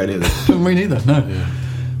actually remember any of them. Me neither. No. Yeah.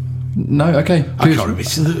 No. Okay. I can't remember.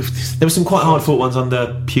 There were some quite hard fought ones under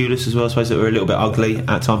Pulis as well. I suppose that were a little bit ugly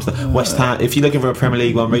at times. The West Ham. If you're looking for a Premier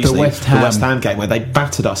League one recently, the West Ham game where they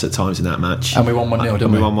battered us at times in that match, and we won 1-0,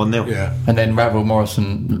 didn't we? We won 1-0. Yeah. And then Ravel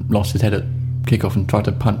Morrison lost his head at kick-off and tried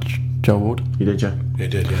to punch Joel Ward. You did, Joe? He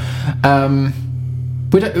did. Yeah.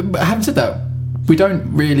 We don't. Having said that, we don't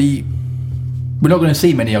really. We're not going to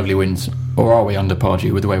see many ugly wins, or are we, under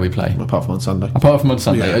Pardew with the way we play? Apart from on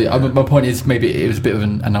Sunday. Yeah. My point is, maybe it was a bit of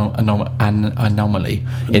an anomaly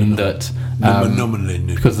in that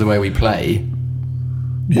because of the way we play,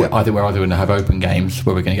 we're either going to have open games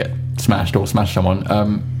where we're going to get smashed or smash someone.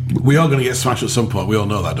 We are going to get smashed at some point. We all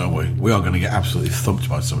know that, don't we? We are going to get absolutely thumped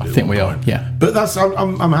by somebody. I think we are. Yeah. But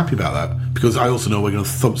I'm happy about that because I also know we're going to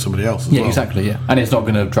thump somebody else as well. Yeah, exactly. Yeah, and it's not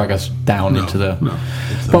going to drag us down into the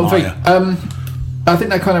bottom three. I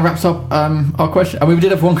think that kind of wraps up our question. I mean, we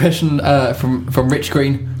did have one question from Rich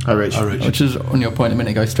Green. Hi, Rich. Which is on your point a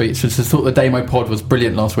minute ago, Street. So just thought the Damo pod was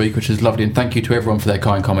brilliant last week, which is lovely, and thank you to everyone for their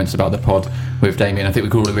kind comments about the pod with Damien. I think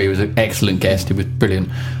we could all agree he was an excellent guest. He was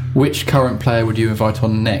brilliant. Which current player would you invite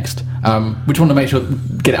on next? We just want to make sure,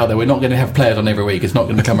 get it out there, we're not going to have players on every week. It's not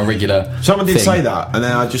going to become a regular Someone did thing. say that, and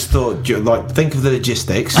then I just thought, think of the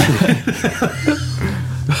logistics.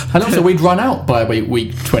 And also, we'd run out by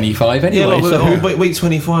week 25 anyway. Yeah, week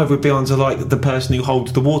 25 would be on to the person who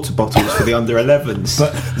holds the water bottles for the under 11s.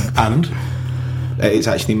 And it's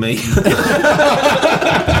actually me.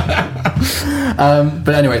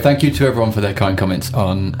 But anyway, thank you to everyone for their kind comments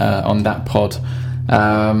on that pod.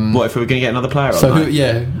 What if we were going to get another player? So on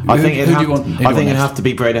that? I think it'd have to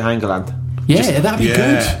be Breda Hangeland. Yeah, that'd be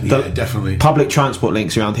good. Yeah, definitely. Public transport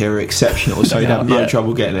links around here are exceptional, so you'd have no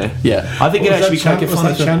trouble getting there. Yeah, I think it'd actually be quite fun.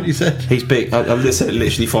 What's that chant you said? He's big. I said it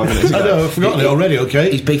literally 5 minutes ago. I know, I've forgotten it already.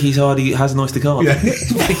 Okay. He's big. He's hard. He has an Oyster card. Yeah,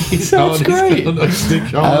 sounds great.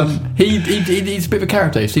 He's a bit of a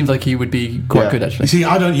character. He seems like he would be quite good, actually. You see,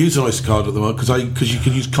 I don't use an Oyster card at the moment because you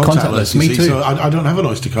can use contactless. Me too. So I don't have an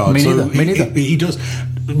Oyster card. Me neither. He does.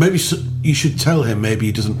 Maybe you should tell him. Maybe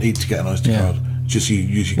he doesn't need to get an Oyster card. Just you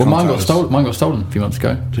use your mine got stolen a few months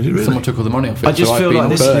ago. Did it really? Someone took all the money off it. I just feel like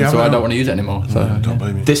this, so I don't want to use it anymore. So don't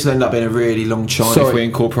blame me. This will end up being a really long chime if we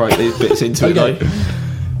incorporate these bits into it. Though.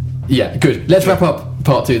 Yeah, good. Let's wrap up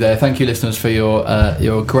part 2 there. Thank you, listeners, for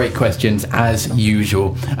your great questions as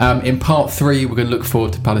usual. In part 3, we're going to look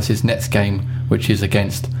forward to Palace's next game, which is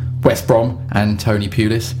against West Brom and Tony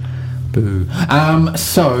Pulis. Boo.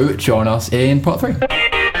 So join us in part 3.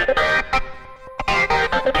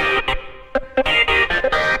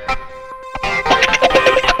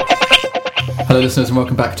 Hello, listeners, and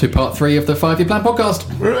welcome back to part 3 of the 5-Year Plan podcast.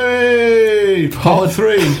 Hooray! Part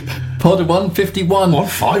 3. Pod 151.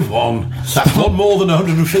 151. That's one more than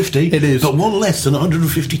 150. It is. But one less than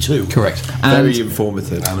 152. Correct. Very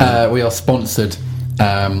informative. We are sponsored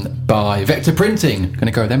by Vector Printing. Going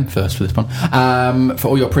to go with them first for this one. For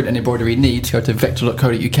all your print and embroidery needs, go to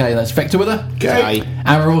vector.co.uk. That's Vector with a K.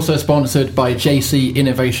 And we're also sponsored by JC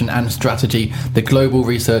Innovation and Strategy, the global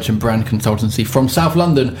research and brand consultancy from South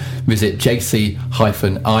London. Visit jc-is.com.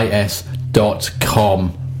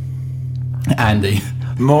 Andy.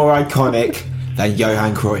 More iconic than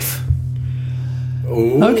Johan Cruyff.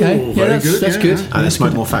 Ooh, okay, yeah, that's good. And there's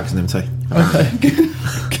more facts in them too. Okay.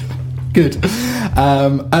 Good.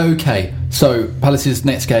 Okay, so Palace's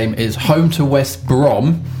next game is home to West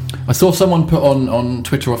Brom. I saw someone put on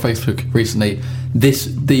Twitter or Facebook recently, this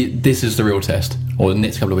is the real test, or the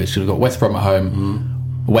next couple of weeks. We've got West Brom at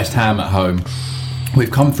home, West Ham at home.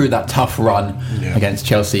 We've come through that tough run against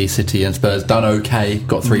Chelsea, City and Spurs, done okay,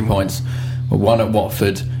 got 3 points. We won at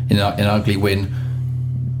Watford in an ugly win.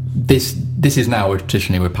 This is now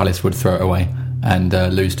traditionally where Palace would throw it away and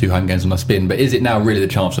lose 2 home games on a spin. But is it now really the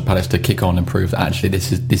chance for Palace to kick on and prove that actually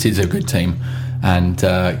this is a good team and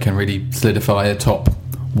can really solidify a top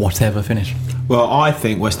whatever finish? Well, I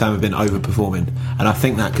think West Ham have been overperforming, and I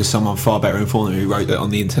think that because someone far better informed them who wrote that on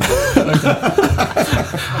the internet.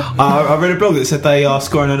 I read a blog that said they are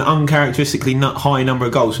scoring an uncharacteristically high number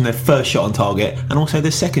of goals from their first shot on target and also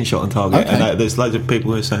their second shot on target. Okay. And there's loads of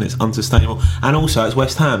people who are saying it's unsustainable. And also, it's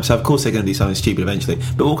West Ham, so of course they're going to do something stupid eventually.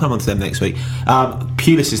 But we'll come on to them next week.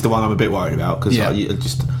 Pulis is the one I'm a bit worried about because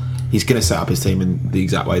he's going to set up his team in the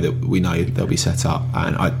exact way that we know they'll be set up,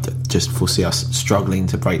 and I just foresee us struggling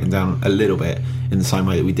to break them down a little bit in the same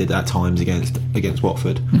way that we did at times against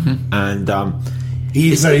Watford. And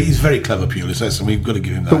he's very clever, Pulis, and we've got to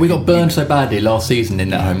give him that. But we got burned so badly last season in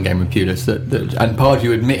that home game with Pulis that and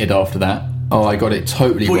Pardew admitted after that oh, I got it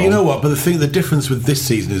totally wrong. But you know what? But the difference with this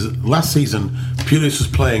season is last season Pulis was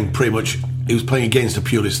playing pretty much. He was playing against a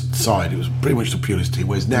Pulis side. It was pretty much the Pulis team.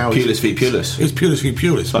 Whereas now Pulis v Pulis. It's Pulis v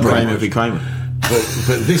Pulis. Like Kramer v Kramer.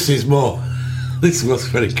 But this is more. This was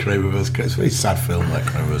very Kramer vs. Kramer. It's a very sad film, like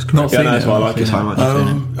Kramer vs. Kramer. Not seen that's it. why I like it so much.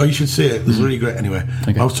 Oh, you should see it. It's really great. Anyway,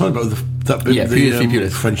 Okay. I was talking about that bit, Pulis v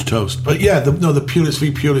Pulis. French toast. But yeah, the Pulis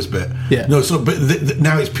v Pulis bit. Yeah. No, so but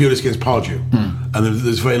now it's Pulis against Pardew, and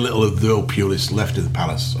there's very little of the old Pulis left in the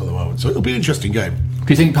Palace at the moment. So it'll be an interesting game. Do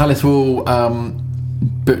you think Palace will,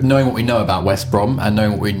 but knowing what we know about West Brom and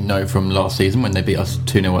knowing what we know from last season when they beat us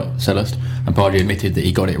 2-0 at Selhurst, and Pardew admitted that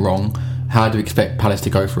he got it wrong, how do we expect Palace to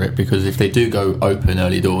go for it? Because if they do go open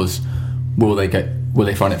early doors, will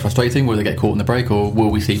they find it frustrating? Will they get caught in the break, or will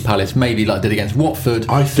we see Palace maybe like did against Watford,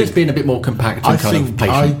 just being a bit more compact and of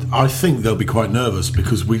patient? I think they'll be quite nervous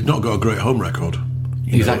because we've not got a great home record.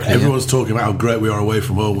 Exactly. Everyone's talking about how great we are away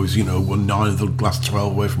from home. We've won 9 of the last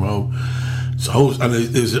 12 away from home. So, and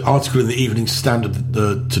there's an article in the Evening Standard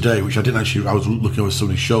today, which I was looking over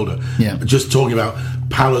somebody's shoulder, just talking about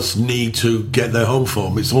Palace need to get their home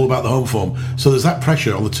form. It's all about the home form. So there's that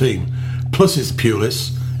pressure on the team. Plus it's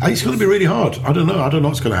Pulis. And it's going to be really hard. I don't know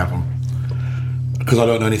what's going to happen. Because I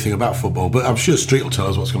don't know anything about football. But I'm sure Street will tell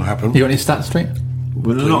us what's going to happen. You got any stats, Street?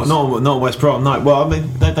 Well, not West Brom, no. Well, I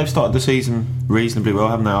mean, they've started the season reasonably well,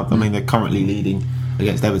 haven't they? I mean, they're currently leading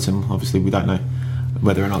against Everton. Obviously, we don't know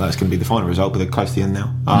whether or not that's going to be the final result, but they're close to the end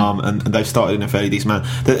now. And they've started in a fairly decent manner.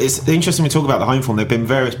 It's interesting we talk about the home form. There have been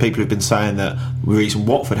various people who've been saying that the reason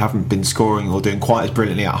Watford haven't been scoring or doing quite as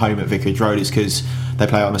brilliantly at home at Vicarage Road is because they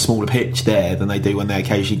play on a smaller pitch there than they do when they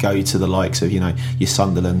occasionally go to the likes of, your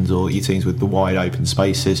Sunderlands or your teams with the wide open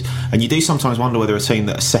spaces. And you do sometimes wonder whether a team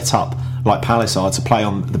that are set up like Palace are to play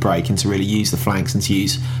on the break and to really use the flanks and to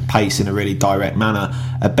use pace in a really direct manner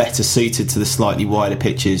are better suited to the slightly wider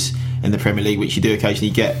pitches in the Premier League, which you do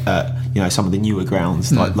occasionally get at some of the newer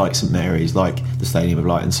grounds like St Mary's, like the Stadium of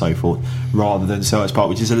Light and so forth, rather than Selhurst Park,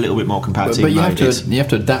 which is a little bit more compact. But you have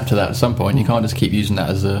to adapt to that at some point. You can't just keep using that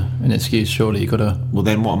as an excuse. Surely you've got to. Well,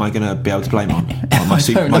 then what am I going to be able to blame on? My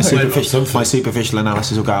superficial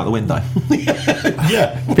analysis will go out the window.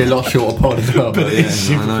 Yeah, be a lot shorter pod as well. But I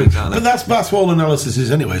know, exactly. But that's what all analysis is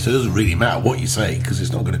anyway. So it doesn't really matter what you say because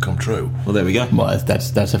it's not going to come true. Well, there we go. Well,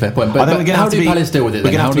 that's a fair point. But how do Palace deal with it?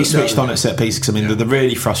 We're going to have to be switched on at set piece because the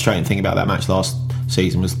really frustrating thing about that match last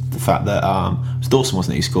season was the fact that it was Dawson,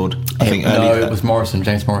 wasn't it, who scored? I think earlier. It was Morrison,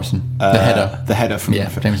 James Morrison, the header from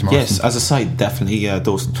James Morrison. Yes, as I say, definitely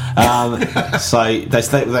Dawson. So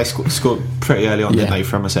they scored pretty early on, didn't they,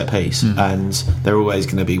 from a set piece, and they're always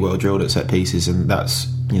going to be well drilled at set pieces, and that's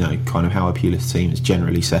kind of how a Pulis team is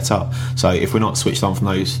generally set up. So if we're not switched on from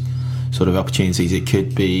those sort of opportunities, it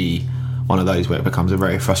could be one of those where it becomes a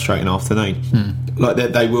very frustrating afternoon. Like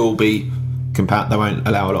they will be compact. They won't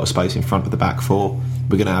allow a lot of space in front of the back four.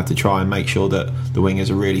 We're going to have to try and make sure that the wingers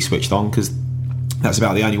are really switched on because that's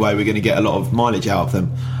about the only way we're going to get a lot of mileage out of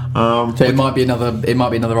them. So it might be another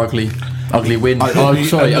ugly win. Ugly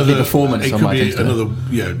performance. It could be another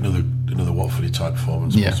Watfordy type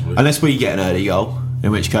performance. Yeah. Possibly. Unless we get an early goal,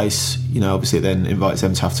 in which case, obviously it then invites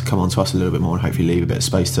them to have to come on to us a little bit more and hopefully leave a bit of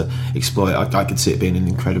space to exploit. I could see it being an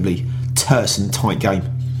incredibly terse and tight game.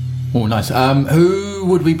 Oh, nice. Who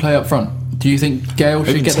would we play up front? Do you think Gale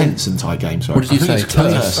should get intense and tight game? Sorry. What did you say? I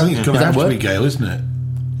think it's going to have to be Gale, isn't it?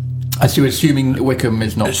 Assuming Wickham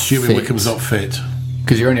is not fit. Wickham's not fit.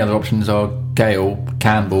 Because your only other options are Gale,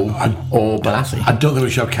 Campbell, or Balassi. I don't think we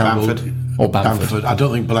should have Campbell or Bamford. I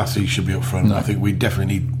don't think Balassi should be up front. No. I think we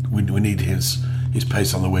definitely need his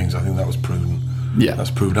pace on the wings. I think that was proven. Yeah, that's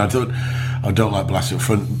proven. I don't like Balassi up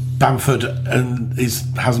front. Bamford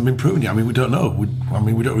hasn't been proven yet. I mean, we don't know. We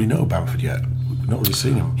don't really know Bamford yet. We've not really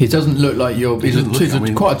seen him. He doesn't look like he's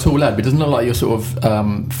quite a tall lad, but he doesn't look like your sort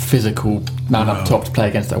of physical man up top to play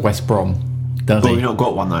against at West Brom. But we've not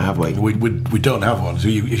got one though, have we? We don't have one. So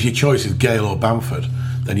if your choice is Gale or Bamford,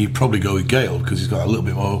 then you'd probably go with Gale because he's got a little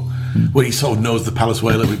bit more. Well, he sort of knows the Palace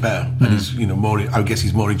way a little bit better, and he's more. I guess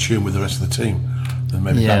he's more in tune with the rest of the team than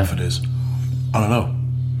maybe Bamford is. I don't know.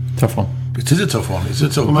 Tough one. It is a tough one. It's a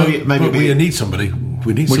tough one. Maybe we need somebody.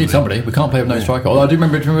 We need somebody. We can't play with no striker. Although I do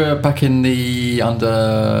remember back in the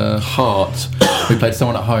under Heart, we played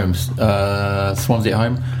someone at home, Swansea at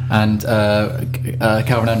home, and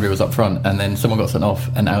Calvin Andrew was up front, and then someone got sent off,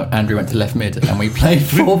 and Andrew went to left mid, and we played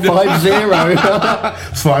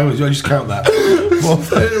 4-5-0. It's fine. I just count that.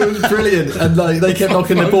 It was brilliant, and they kept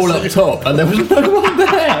knocking the ball up top, and there was no one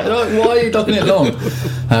there. Why are you knocking it long?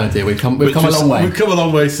 Oh dear, we've come a long way. We've come a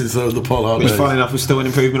long way since the Paul Hart days. Funny enough, we're still an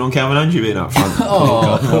improvement on Calvin Andrew being up front.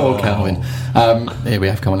 Oh, poor Calvin. Here we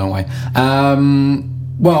have come a long way.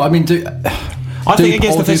 Well, I mean, I think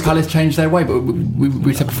against the physical... Palace change their way, but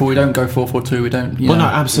we said before we don't go 4-4-2. We don't. No,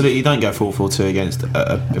 absolutely, you don't go 4-4-2 against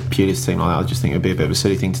a purist team like that. I just think it'd be a bit of a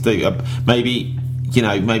silly thing to do. Maybe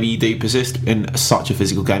you do persist in such a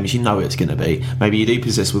physical game as you know it's going to be. Maybe you do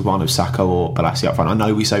persist with one of Saka or Balassi up front. I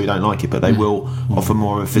know we say we don't like it, but they will offer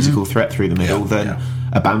more of a physical threat through the middle than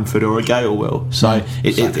a Bamford or a Gale will. So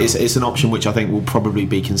it's an option which I think will probably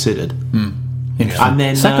be considered. And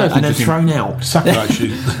then thrown out. Saka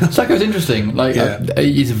actually. Saka's interesting.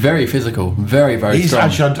 He's very physical, very, very strong.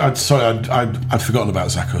 Actually, I'd forgotten about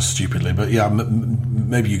Saka stupidly, but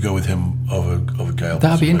maybe you go with him over Gale.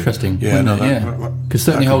 That'd be interesting. Because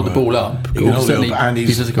certainly hold the ball up. And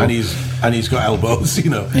he's physical. And he's got elbows.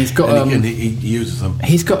 He's got. He uses them.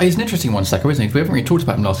 He's an interesting one, Saka, isn't he? We haven't really talked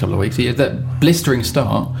about him the last couple of weeks. He had that blistering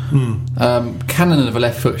start, cannon of a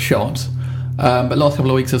left foot shot, but last couple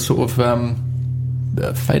of weeks has sort of.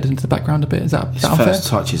 Faded into the background a bit. Is that unfair? First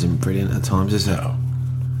touch isn't brilliant at times, is it? I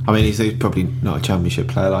mean, he's probably not a championship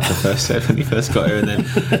player like the first set when he first got here, and then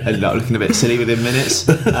ended up looking a bit silly within minutes.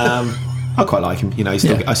 I quite like him.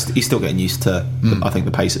 He's still getting used to. I think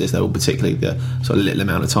the pace at this level, particularly the sort of little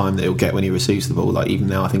amount of time that he'll get when he receives the ball. Like even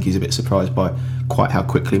now, I think he's a bit surprised by quite how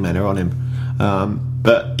quickly men are on him.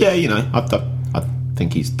 But yeah, I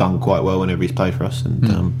think he's done quite well whenever he's played for us,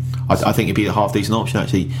 and. I think it'd be a half decent option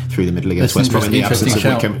actually through the middle against West Brom in the absence of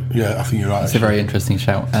Wickham. Yeah, I think you're right. It's a very interesting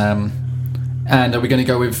shout. And are we going to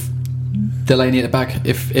go with Delaney at the back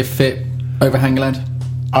if fit over Hangeland?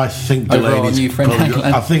 I think Delaney's new friend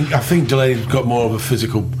Hangeland. I think Delaney's got more of a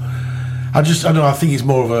physical. I don't know. I think he's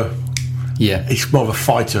more of a. Yeah, he's more of a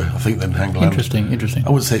fighter, I think, than Hangeland. Interesting. I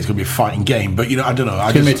wouldn't say it's going to be a fighting game, but I don't know.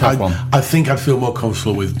 It's going to be a tough one. I think I'd feel more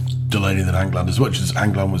comfortable with Delaney than Hangeland, as much as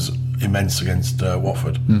Hangeland was immense against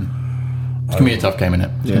Watford. It's going to be a tough game, isn't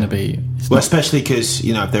it? It's going to be... especially because,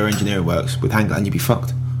 if their engineering works with Hangeland, you'd be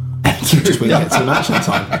fucked. Just when you get to the match that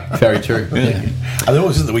time. Very true. Yeah. And there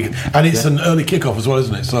was at the weekend. And it's an early kick-off as well,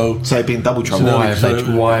 isn't it? So it'd be in double trouble.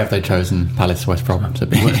 Why have they chosen Palace West Brom to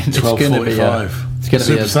be... 12:45. It's going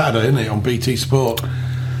to be Saturday, isn't it, on BT Sport?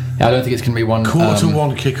 Yeah, I don't think it's going to be one... Quarter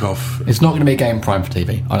one kick-off. It's not going to be a game prime for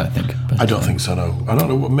TV, I don't think. I don't think so, no. I don't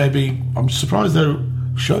know, maybe... I'm surprised they're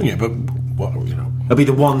showing it, but... It'll be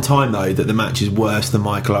the one time though that the match is worse than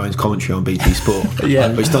Michael Owen's commentary on BT Sport,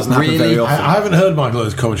 which doesn't happen very often. I haven't heard Michael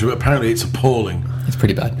Owen's commentary, but apparently it's appalling. It's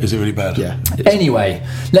pretty bad. Is it really bad? Yeah. Anyway,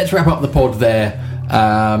 let's wrap up the pod there.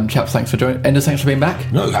 Chaps, thanks for joining. Enders, thanks for being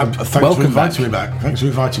back. No, thanks for inviting me back. Thanks for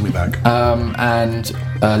inviting me back. And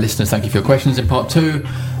listeners, thank you for your questions in part 2.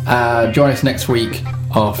 Join us next week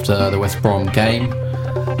after the West Brom game,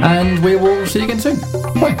 and we will see you again soon.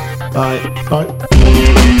 Bye. Bye. Bye.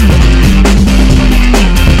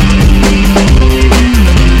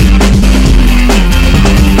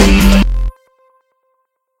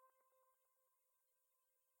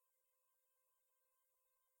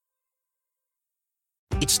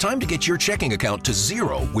 It's time to get your checking account to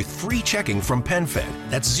zero with free checking from PenFed.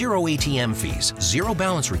 That's zero ATM fees, zero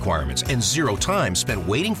balance requirements, and zero time spent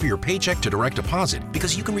waiting for your paycheck to direct deposit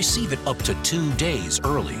because you can receive it up to 2 days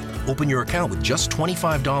early. Open your account with just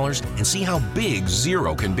 $25 and see how big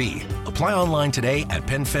zero can be. Apply online today at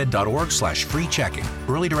penfed.org/free checking.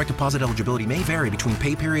 Early direct deposit eligibility may vary between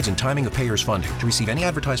pay periods and timing of payers' funding. To receive any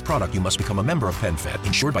advertised product, you must become a member of PenFed,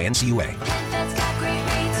 insured by NCUA. That's got great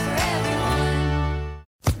rates for everyone.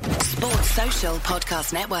 Sports Social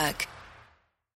Podcast Network.